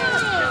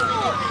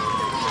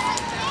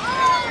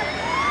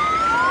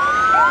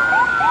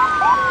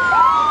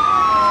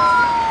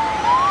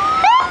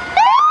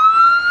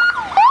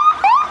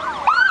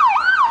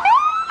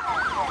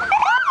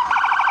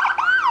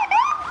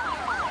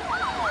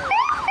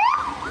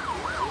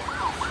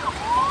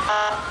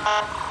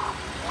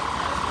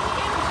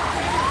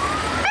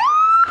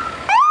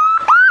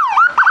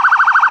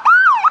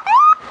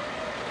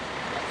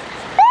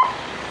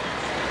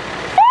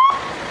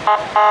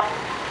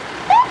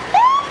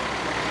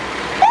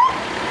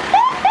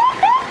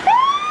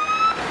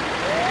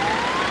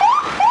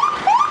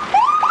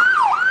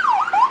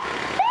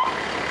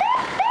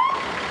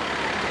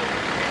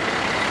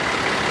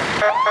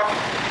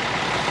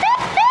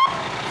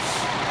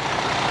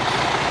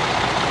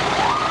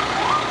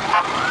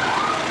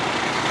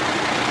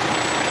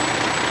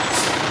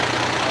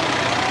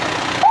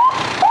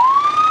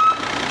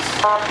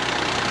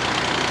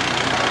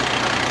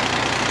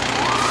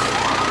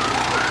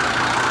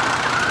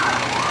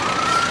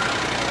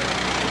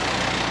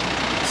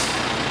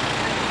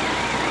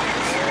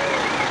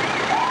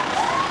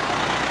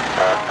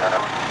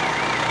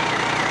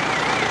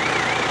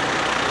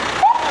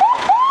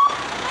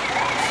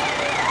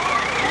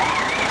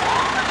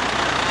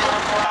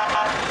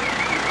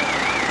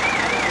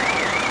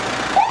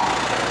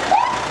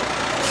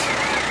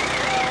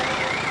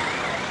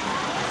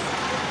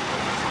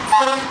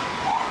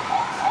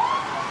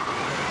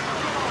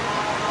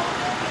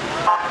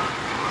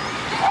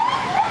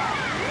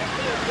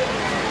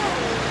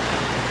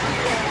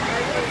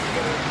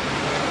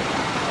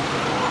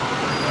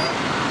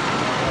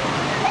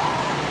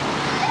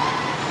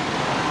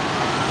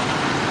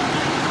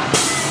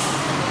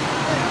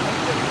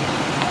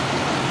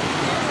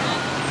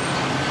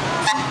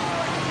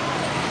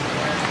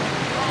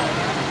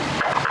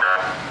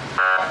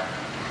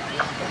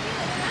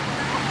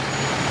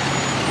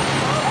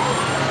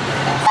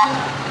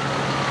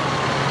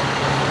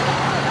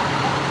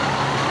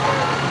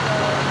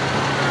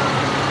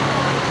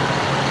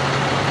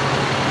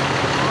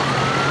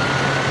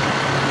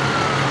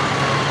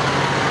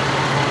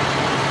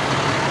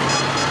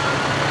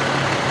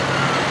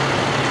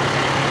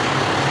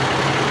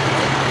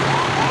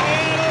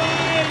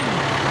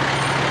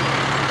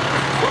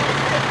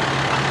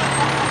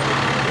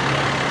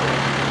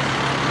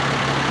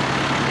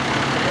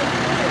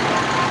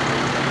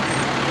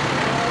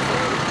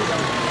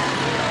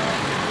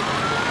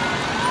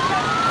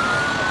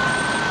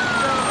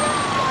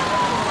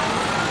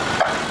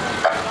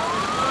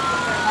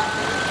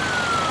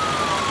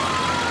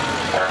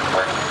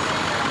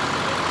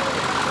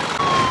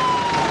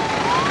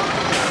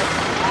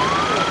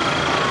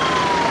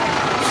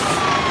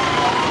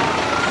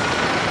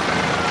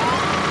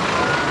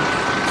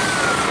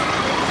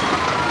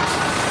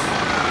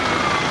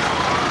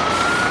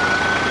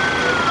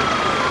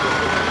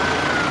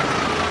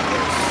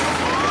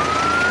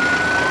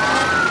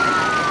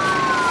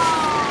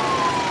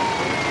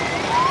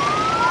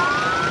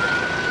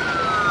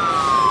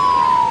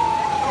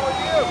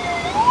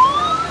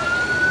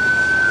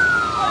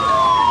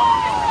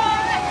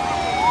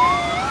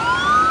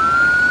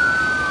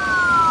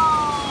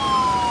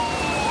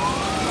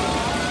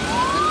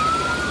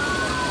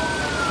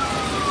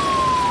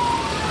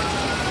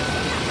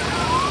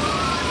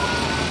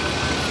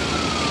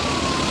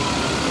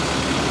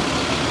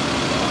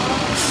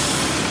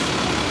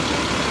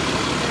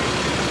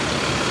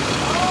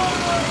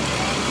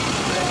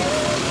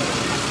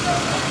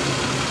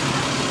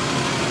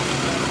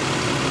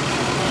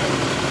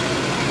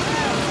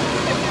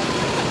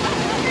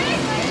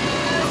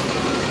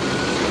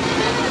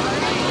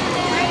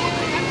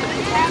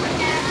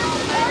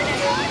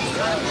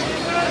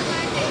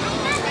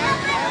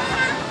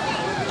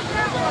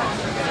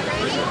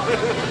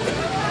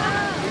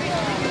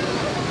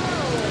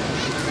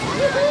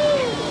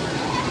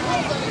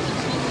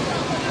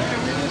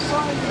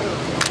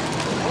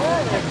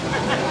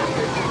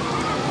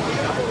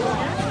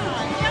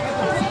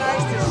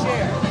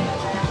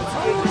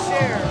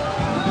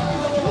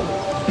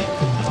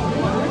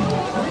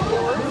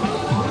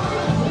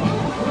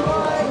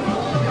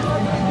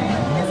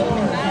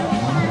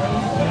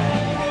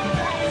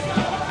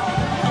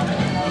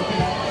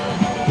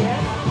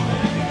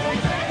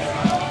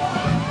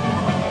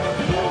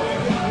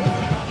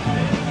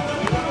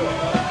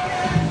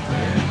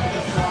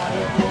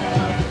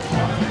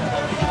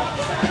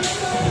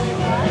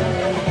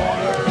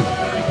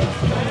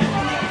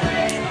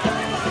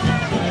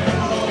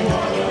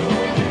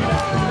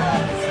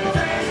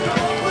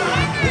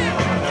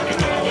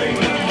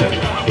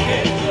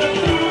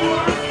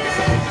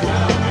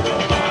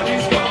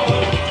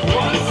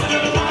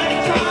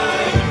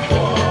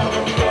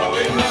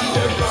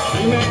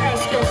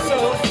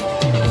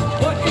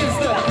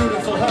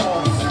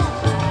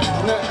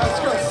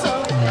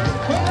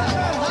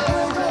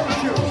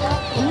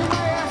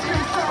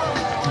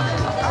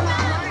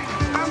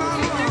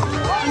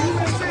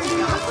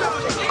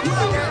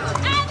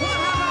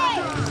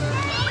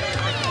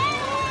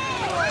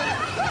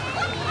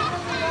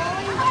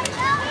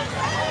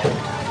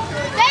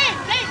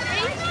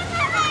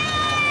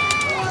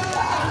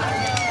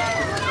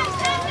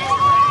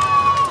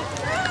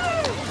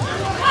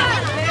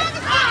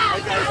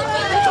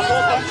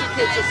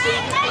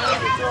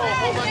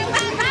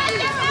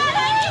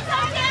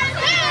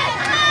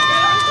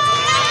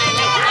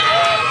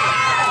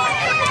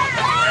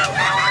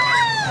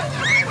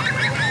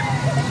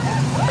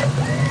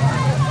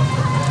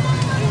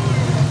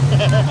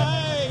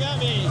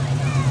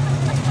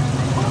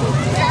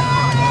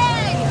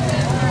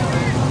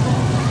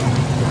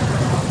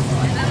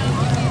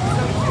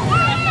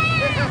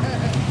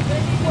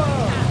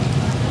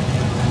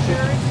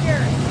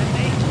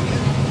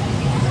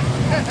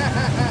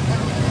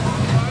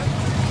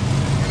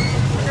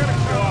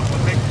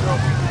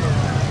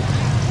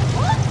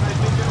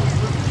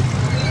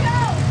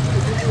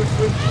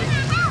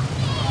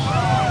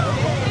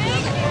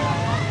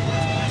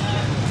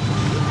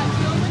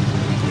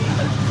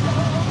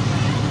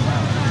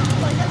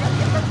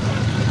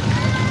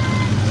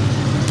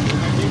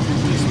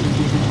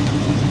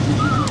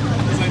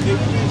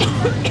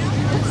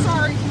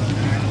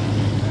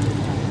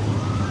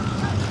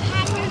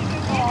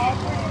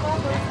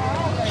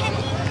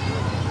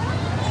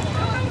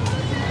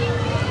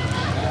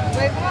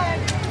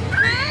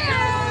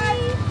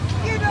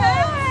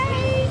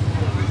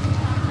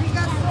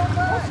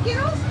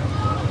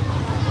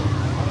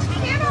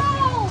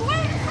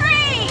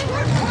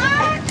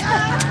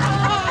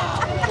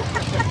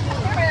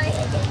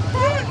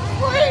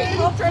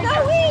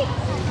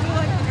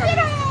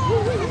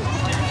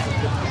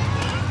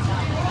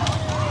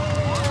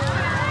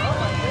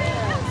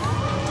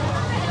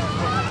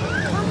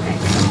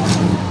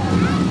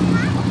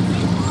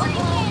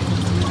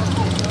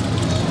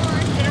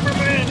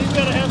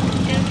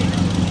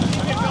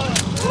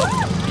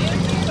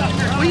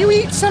 Will you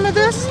eat some of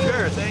this?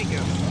 Sure, thank you.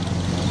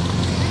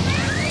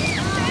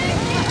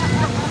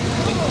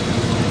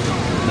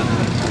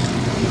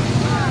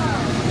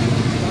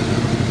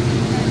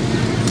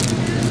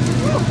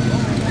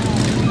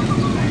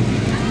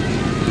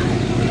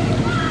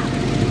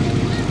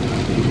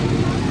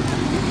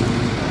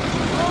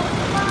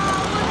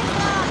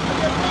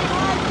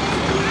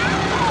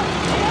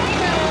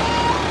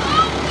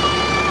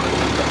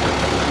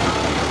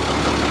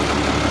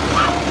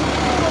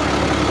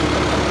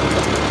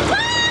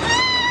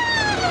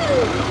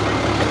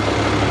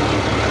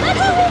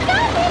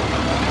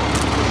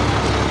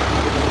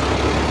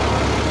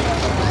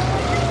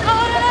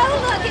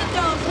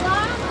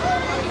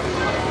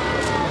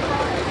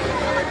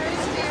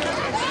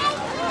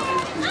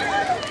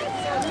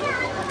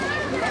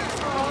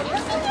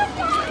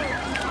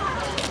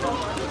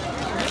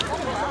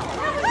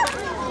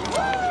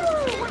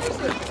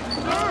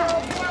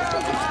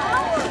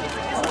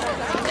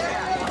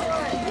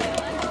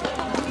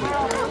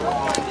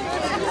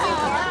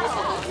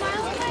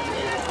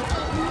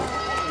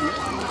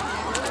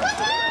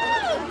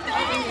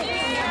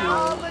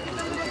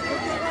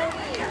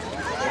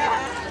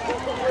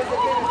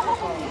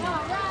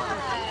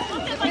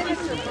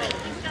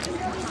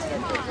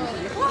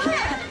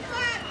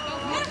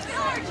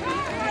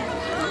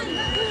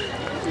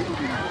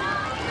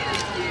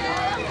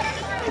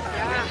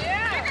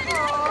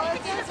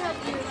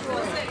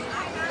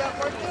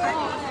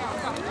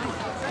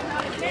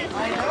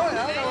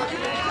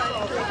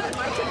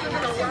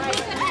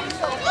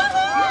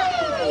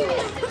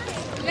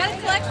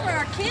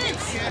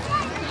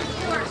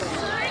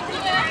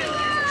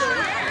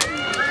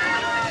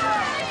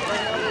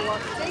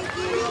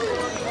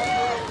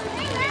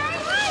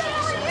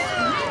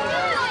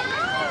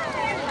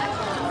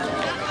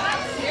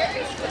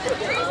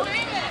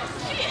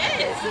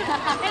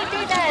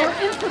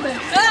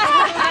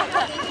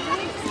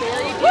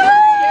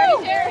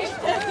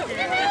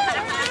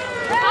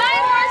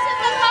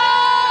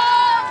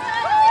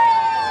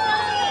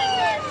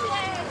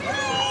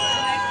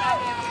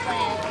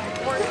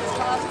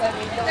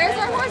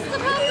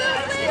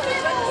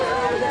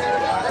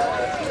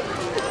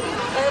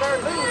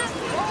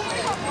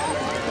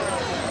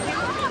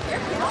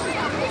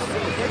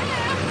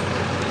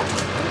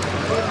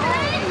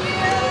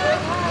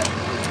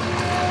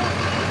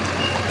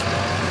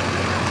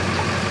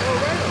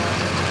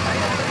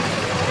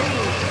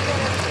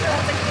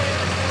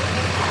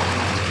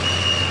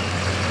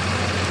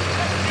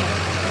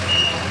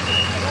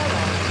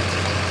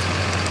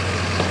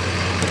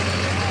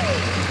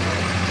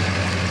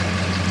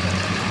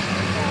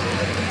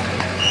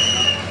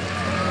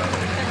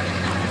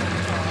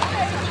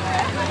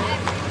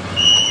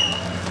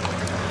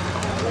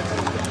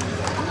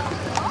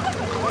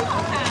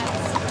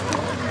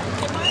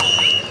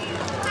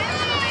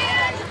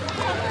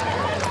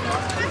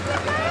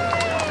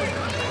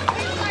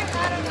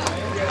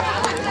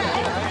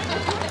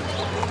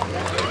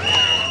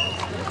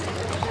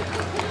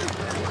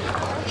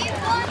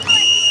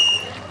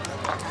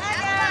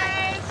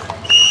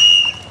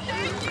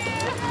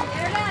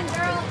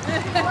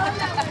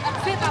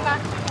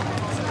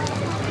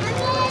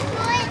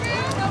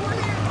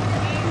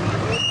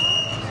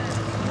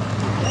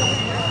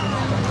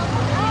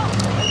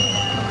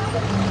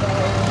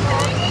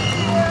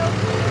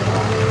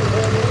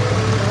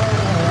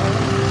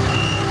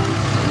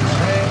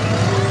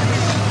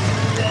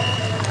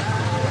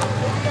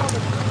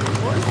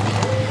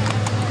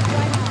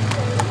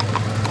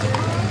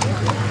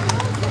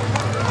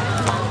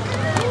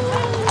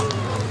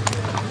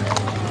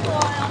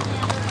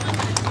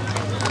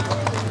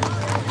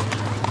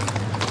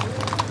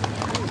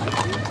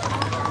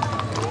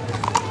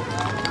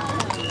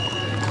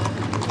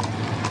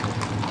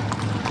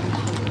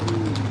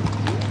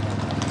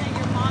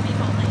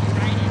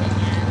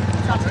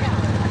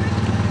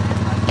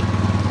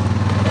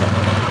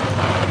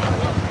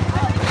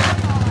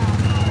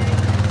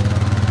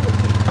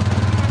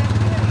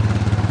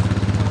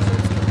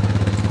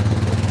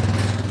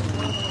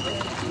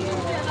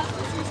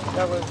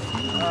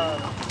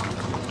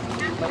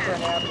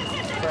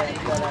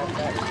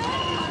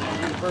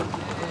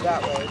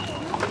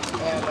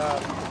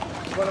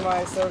 one of my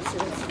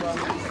associates from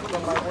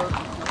my work.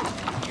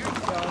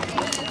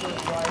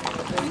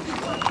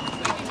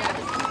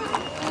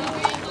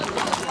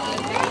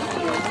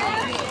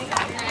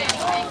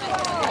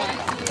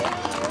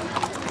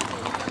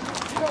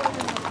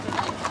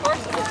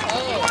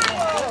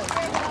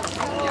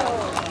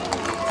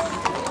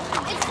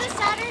 It's the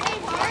Saturday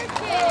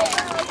market.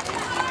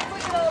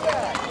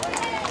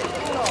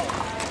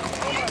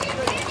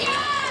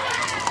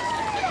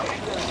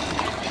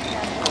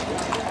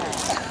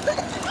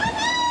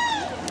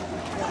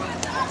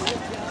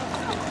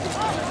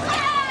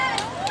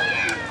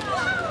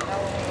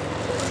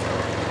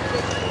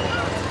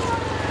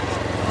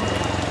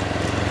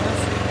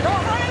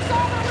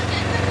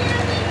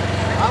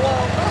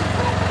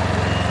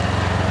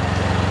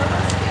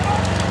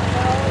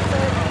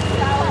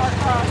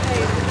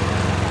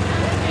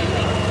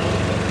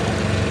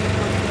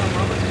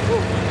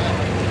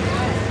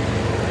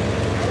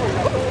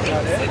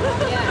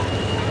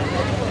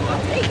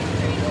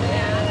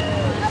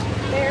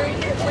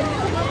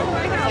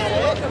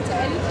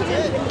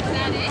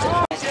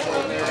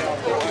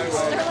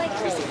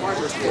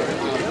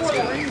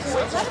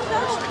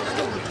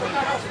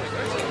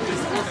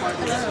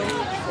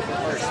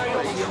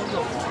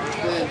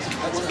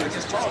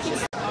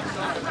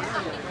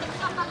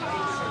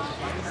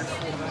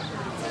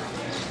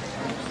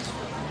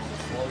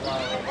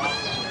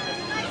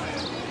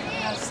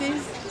 See?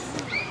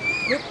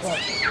 We're in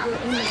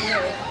the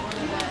way.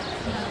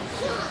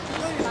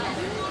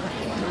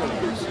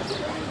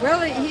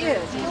 Well, he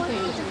is.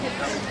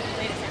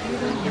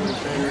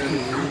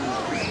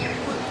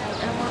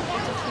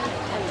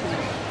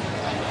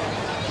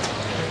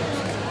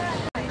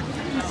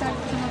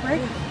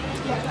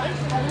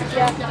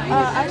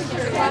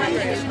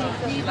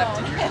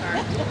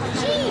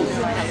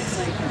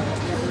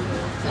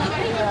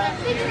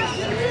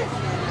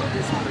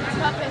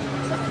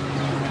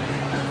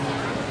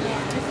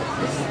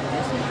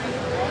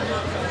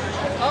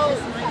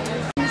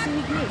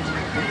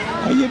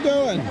 How you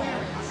doing?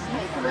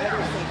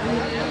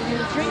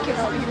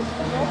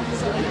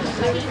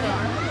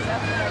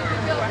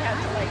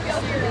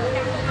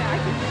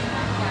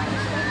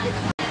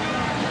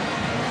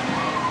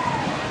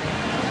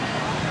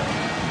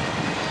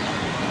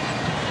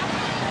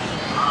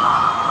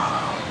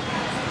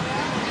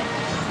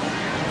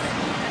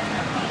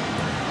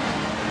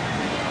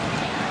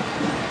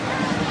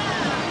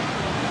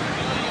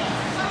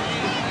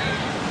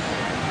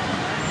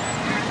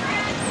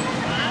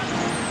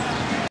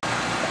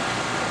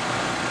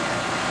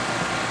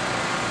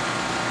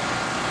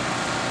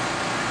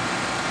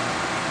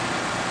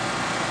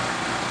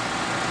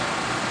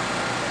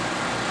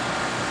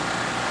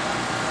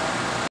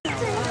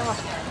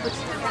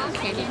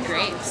 Candied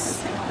grapes.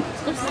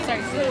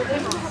 Sorry.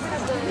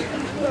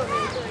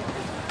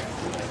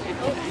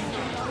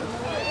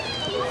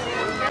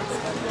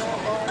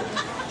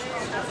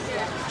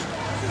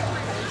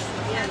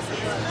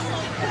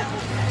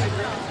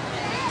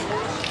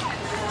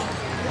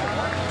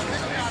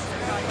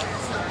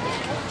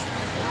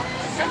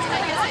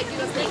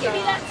 Give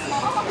me that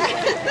small.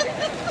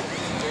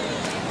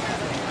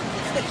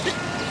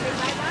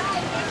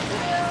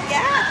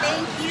 Yeah,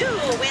 thank you.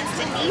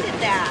 Winston needed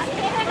that.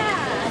 Yeah.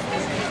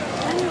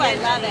 Ooh, I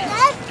love it.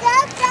 Let's go.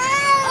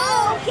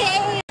 Oh,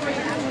 okay.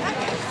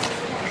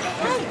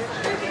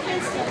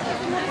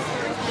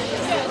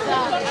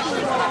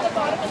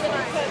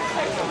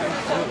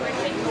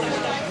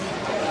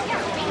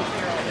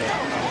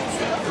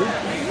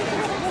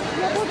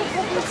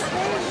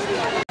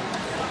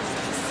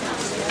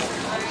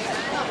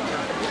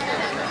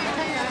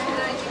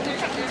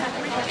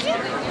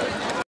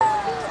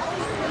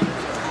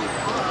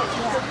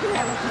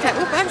 Okay,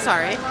 oop, I'm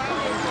sorry.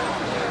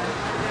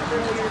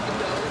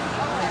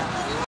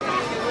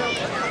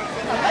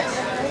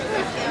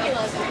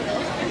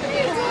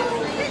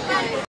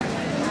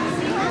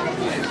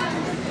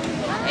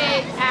 Hey,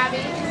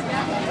 Abby.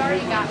 I've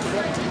already got it.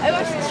 I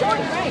was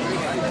showing right.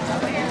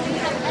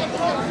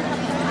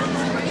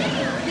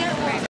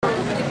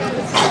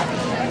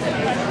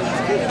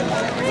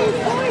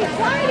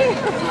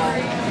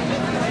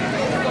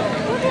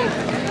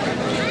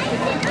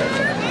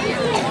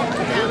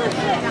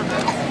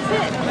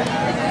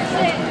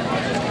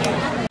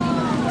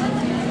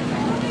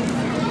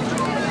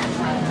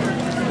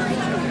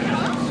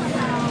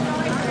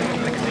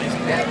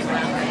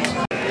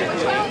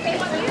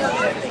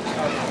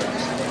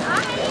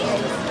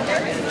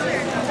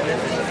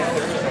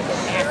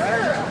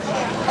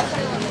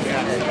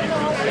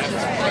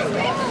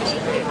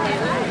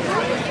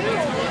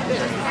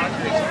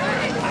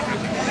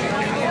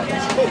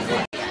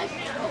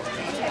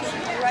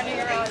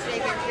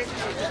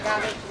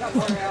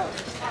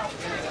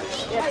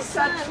 It's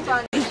such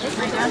fun.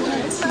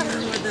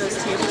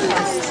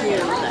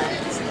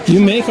 You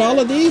make all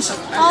of these?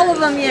 All of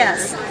them,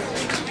 yes.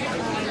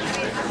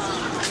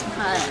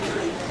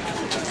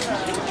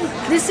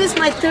 This is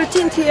my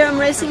 13th year I'm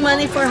raising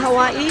money for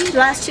Hawaii.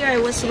 Last year I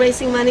was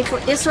raising money for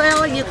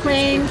Israel,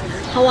 Ukraine,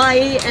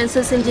 Hawaii, and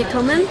Susan G.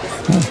 Komen.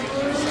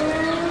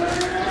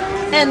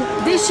 And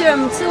this year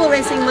I'm still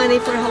raising money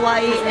for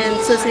Hawaii and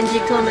Susan G.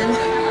 Komen.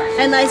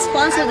 And I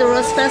sponsored the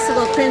Rose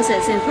Festival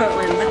Princess in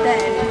Portland. But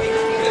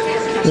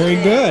then, Very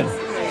good.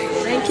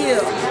 thank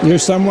you. You're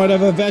somewhat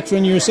of a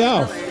veteran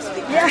yourself.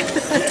 Yeah.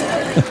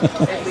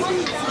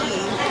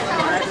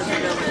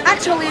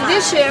 Actually,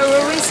 this year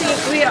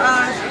we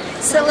are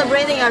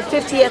celebrating our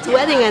 50th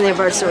wedding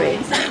anniversary.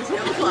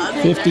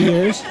 50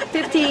 years?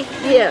 50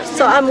 years.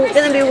 So I'm going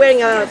to be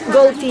wearing a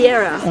gold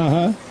tiara.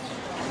 Uh-huh.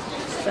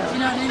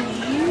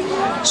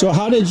 So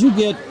how did you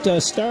get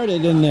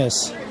started in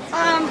this?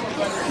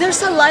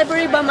 There's a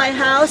library by my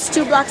house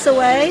 2 blocks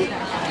away,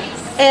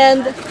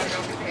 and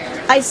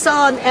I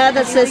saw an ad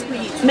that says,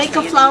 make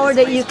a flower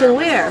that you can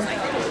wear.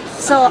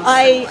 So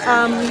I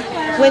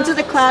went to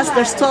the class.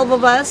 There's 12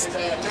 of us,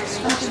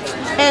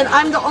 and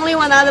I'm the only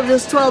one out of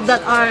those 12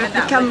 that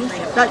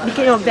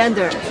became a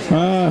vendor.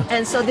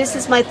 And so this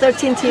is my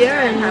 13th year,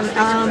 and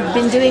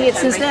been doing it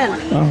since then.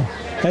 Oh.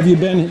 Have you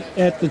been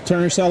at the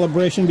Turner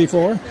celebration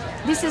before?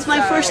 This is my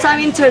first time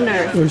in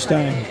Turner. First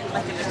time.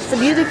 It's a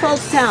beautiful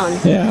town.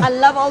 Yeah. I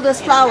love all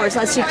those flowers.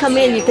 As you come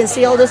in, you can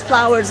see all those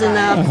flowers in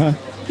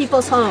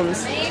people's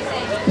homes.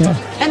 Yeah.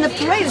 And the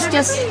parade is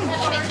just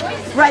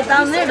right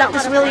down there. That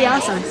was really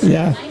awesome.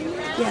 Yeah.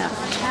 Yeah.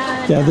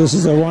 Yeah, this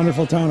is a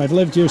wonderful town. I've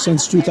lived here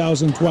since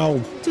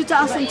 2012.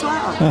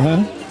 2012.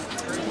 Uh-huh.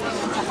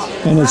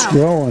 And it's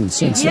growing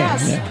since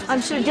Yes, then. Yeah.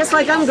 I'm sure, just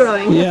like I'm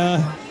growing.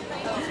 Yeah.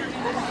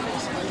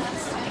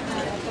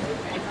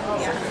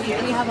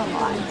 We have a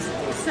lot.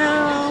 So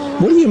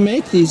What do you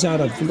make these out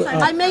of?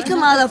 I make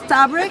them out of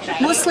fabric,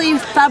 mostly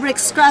fabric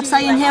scraps.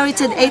 I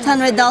inherited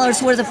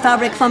 $800 worth of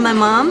fabric from my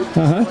mom.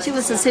 She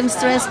was a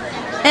seamstress.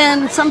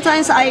 And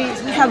sometimes I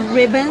have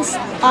ribbons.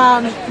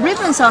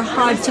 Ribbons are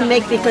hard to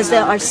make because they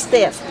are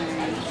stiff.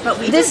 But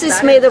this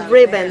is made of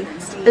ribbon.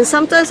 And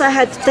sometimes I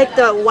had to take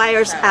the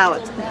wires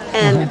out.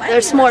 And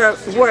there's more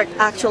work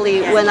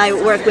actually when I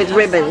work with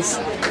ribbons.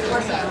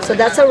 So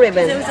that's a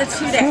ribbon. It was a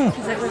 2-day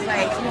because it was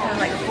like,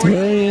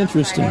 Very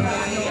interesting.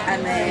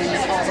 and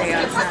then all day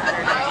on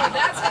Saturday.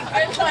 That's a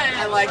good plan.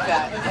 I like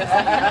that.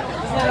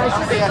 I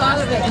should have thought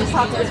of it and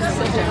talked to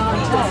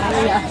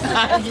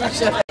You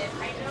should.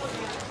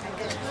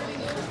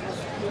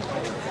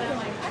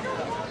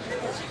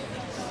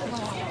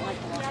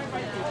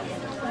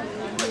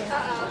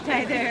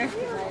 Hi there.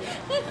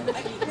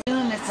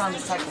 Doing this on the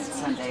second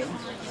Sunday,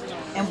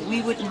 and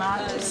we would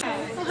not.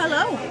 Oh,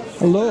 hello.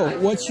 Hello.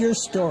 What's your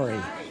story?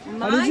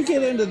 How did you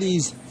get into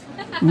these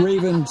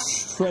raven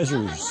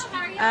treasures?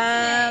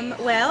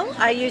 Well,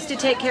 I used to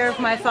take care of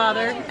my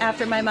father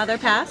after my mother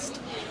passed.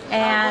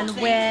 And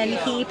when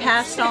he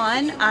passed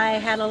on, I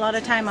had a lot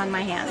of time on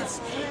my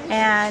hands.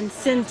 And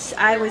since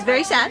I was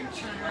very sad,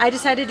 I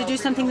decided to do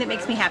something that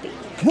makes me happy.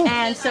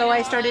 And so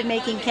I started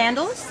making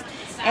candles.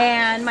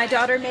 And my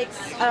daughter makes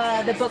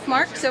the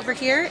bookmarks over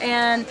here.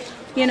 And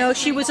you know,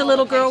 she was a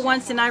little girl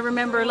once, and I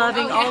remember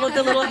loving all of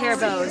the little hair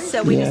bows.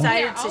 So we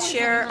decided to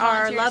share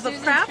our love of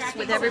crafts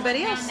with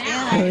everybody else.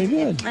 Very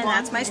good. And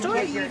that's my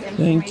story.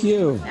 Thank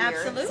you.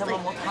 Absolutely.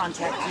 Someone will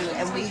contact you,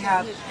 and we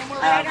have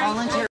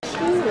volunteer.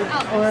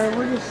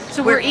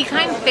 So we're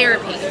equine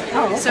therapy.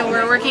 So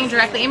we're working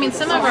directly. I mean,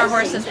 some of our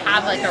horses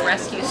have like a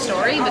rescue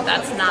story, but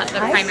that's not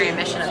the primary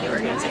mission of the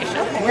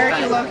organization. Where are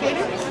you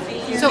located?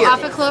 So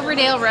off of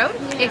Cloverdale Road,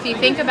 if you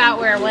think about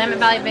where Willamette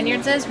Valley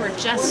Vineyards is, we're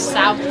just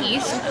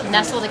southeast,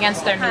 nestled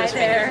against their newest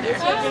vineyard.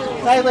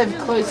 I live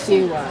close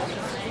to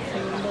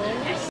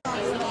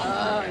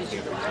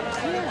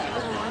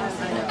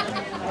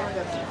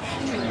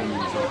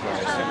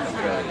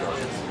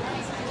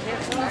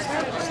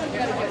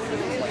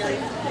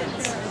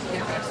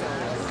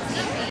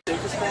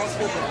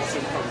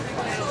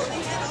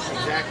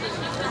Exactly.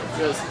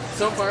 Because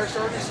some fire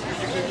starters you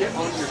can get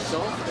on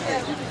yourself.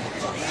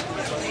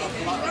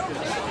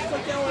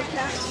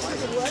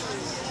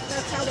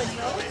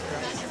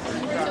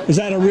 Is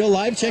that a real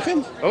live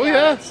chicken? Oh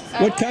yeah.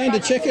 What kind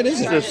of chicken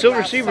is it? The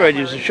silver sebright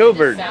is a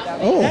showbird.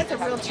 Oh. That's a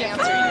real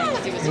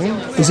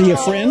chance. Is he a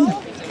friend?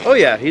 Oh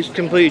yeah, he's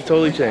completely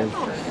totally tame.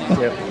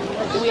 Yep.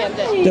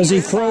 Does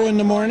he crow in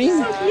the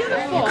morning?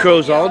 He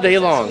crows all day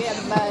long.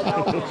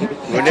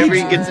 Whenever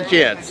he gets a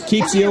chance.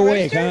 Keeps you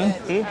awake, huh?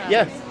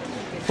 Yeah.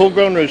 Full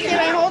grown rooster. Can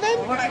I hold him?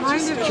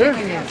 Sure.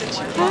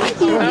 Thank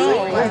you. I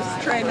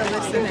was trying to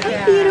listen to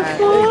that.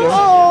 Beautiful.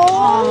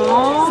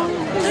 Oh,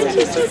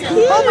 that's so cute.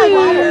 Hold my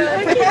water.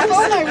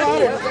 Hold my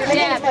water.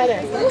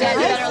 Dad,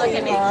 you better look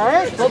at me.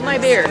 Hold my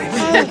beer.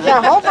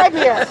 Yeah, hold my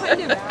beer.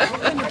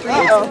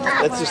 Uh-oh.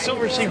 That's a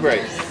silver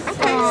sebright.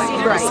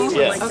 Sebright.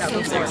 Yes.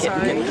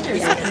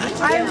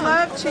 I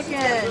love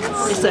chickens.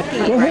 Go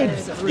ahead.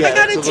 Yeah, I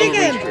got a it's little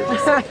chicken.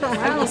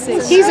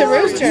 rooster. He's a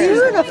rooster.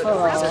 Beautiful.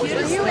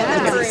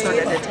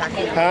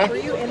 Huh?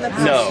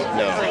 No.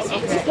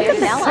 Look at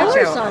the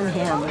colors on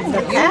him.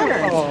 The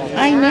pattern.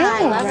 I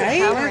know,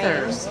 right?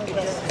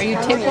 Are you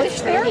ticklish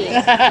there?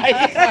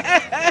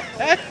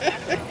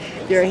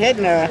 You're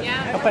hitting her. I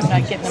hope I'm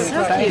not getting him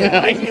excited.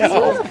 I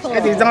know.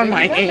 And he's on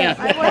my hand.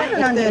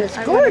 It's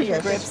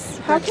gorgeous.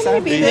 How can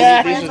you be These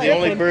are the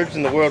only birds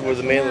in the world where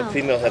the male and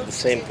female have the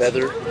same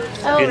feather.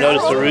 If you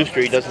notice the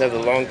rooster, he doesn't have the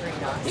long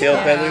tail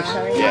feathers.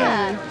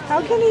 Yeah.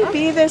 How can he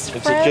be this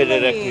It's friendly? a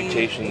genetic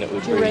mutation that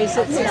would bring. Raise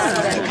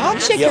it. All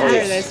chickens are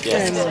this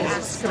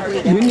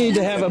friendly. You need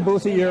to have a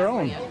booth of your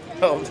own.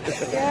 Oh.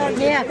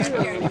 Yeah.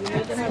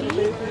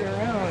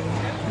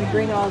 You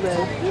bring all the...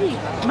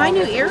 My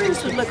new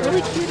earrings would look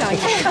really cute on you.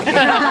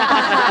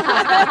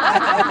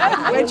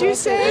 What'd you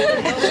say?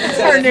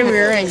 Her new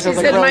earrings would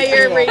look really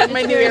cute.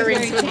 My new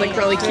earrings would look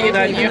really cute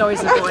on you. Even though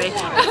he's a boy.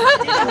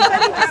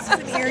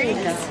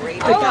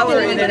 The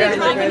color in it.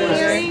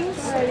 Earrings.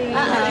 You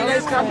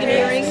guys copy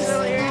earrings?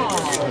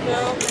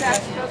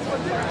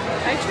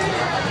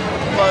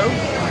 Hello?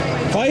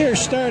 Fire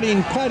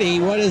starting putty,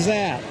 what is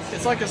that?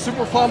 It's like a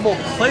super flammable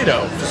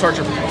Play-Doh to start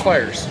your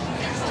fires.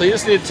 So you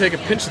just need to take a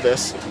pinch of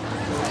this,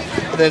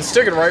 and then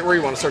stick it right where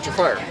you want to start your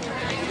fire.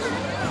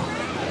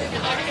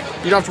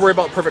 You don't have to worry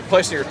about the perfect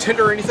placing your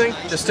tinder or anything.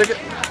 Just stick it,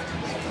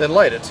 then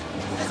light it.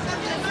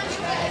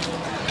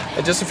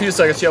 In just a few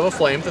seconds, you have a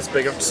flame that's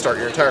big enough to start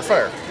your entire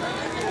fire.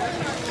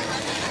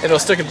 And it'll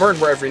stick and burn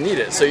wherever you need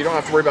it, so you don't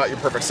have to worry about your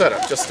perfect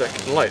setup. Just stick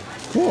and light.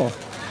 Cool.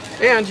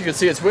 And you can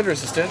see it's wind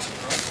resistant.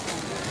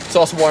 It's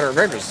also water and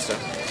rain resistant.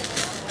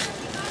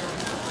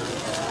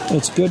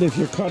 It's good if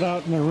you're caught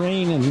out in the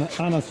rain and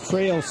on a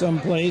trail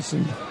someplace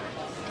and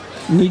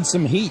need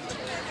some heat.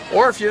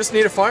 Or if you just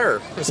need a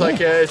fire. It's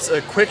like it's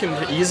quick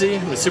and easy,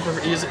 and it's super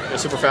easy, and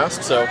super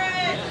fast. So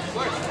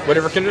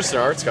whatever conditions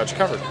are, it's got you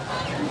covered.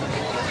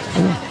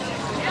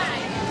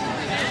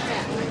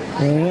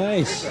 Very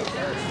nice.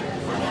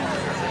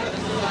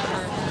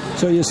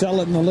 So you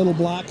sell it in the little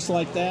blocks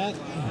like that?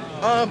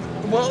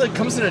 Well, it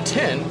comes in a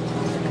tin.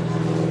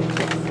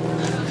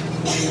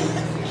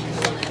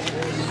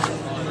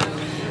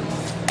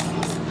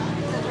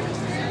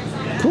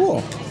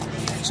 Cool.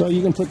 So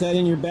you can put that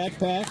in your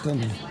backpack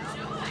and...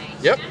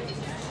 Yep.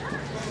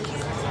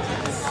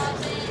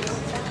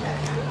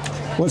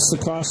 What's the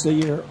cost of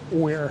your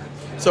wear?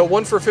 So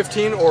 1 for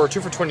 15 or 2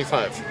 for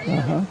 25.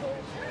 Uh-huh.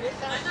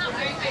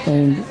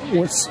 And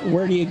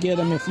where do you get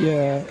them if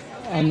you...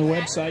 On the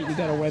website? You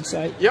got a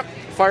website? Yep.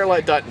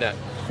 Firelight.net.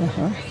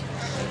 Uh-huh.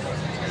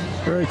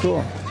 Very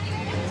cool.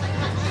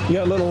 You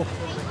got little...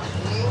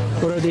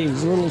 What are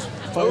these? Little...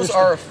 Those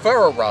are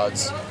ferro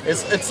rods.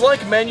 It's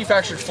like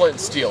manufactured flint and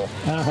steel.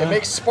 It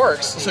makes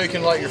sparks so you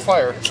can light your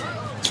fire.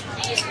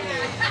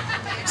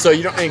 So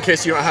you don't, in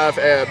case you don't have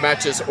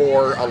matches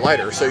or a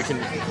lighter, so you can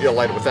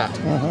light it with that.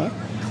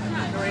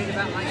 Not worried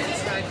about my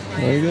inside.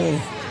 Very good.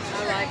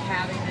 I like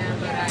having them,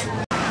 but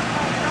I.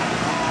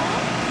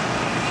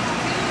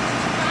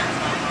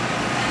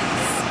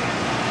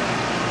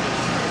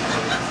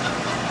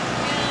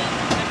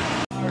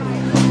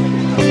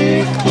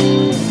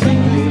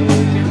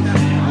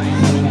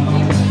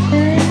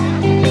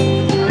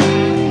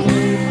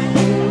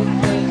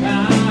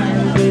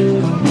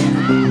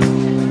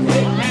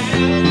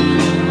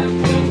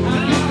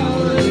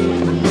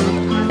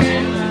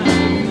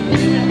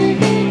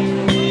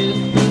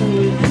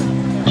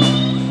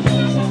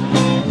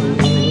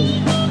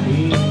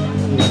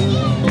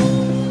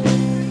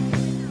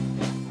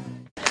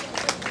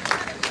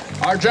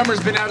 Our drummer's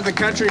been out of the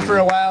country for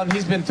a while, and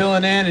he's been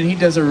filling in, and he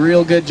does a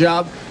real good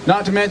job.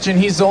 Not to mention,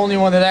 he's the only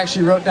one that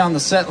actually wrote down the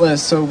set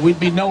list, so we'd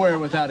be nowhere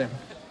without him.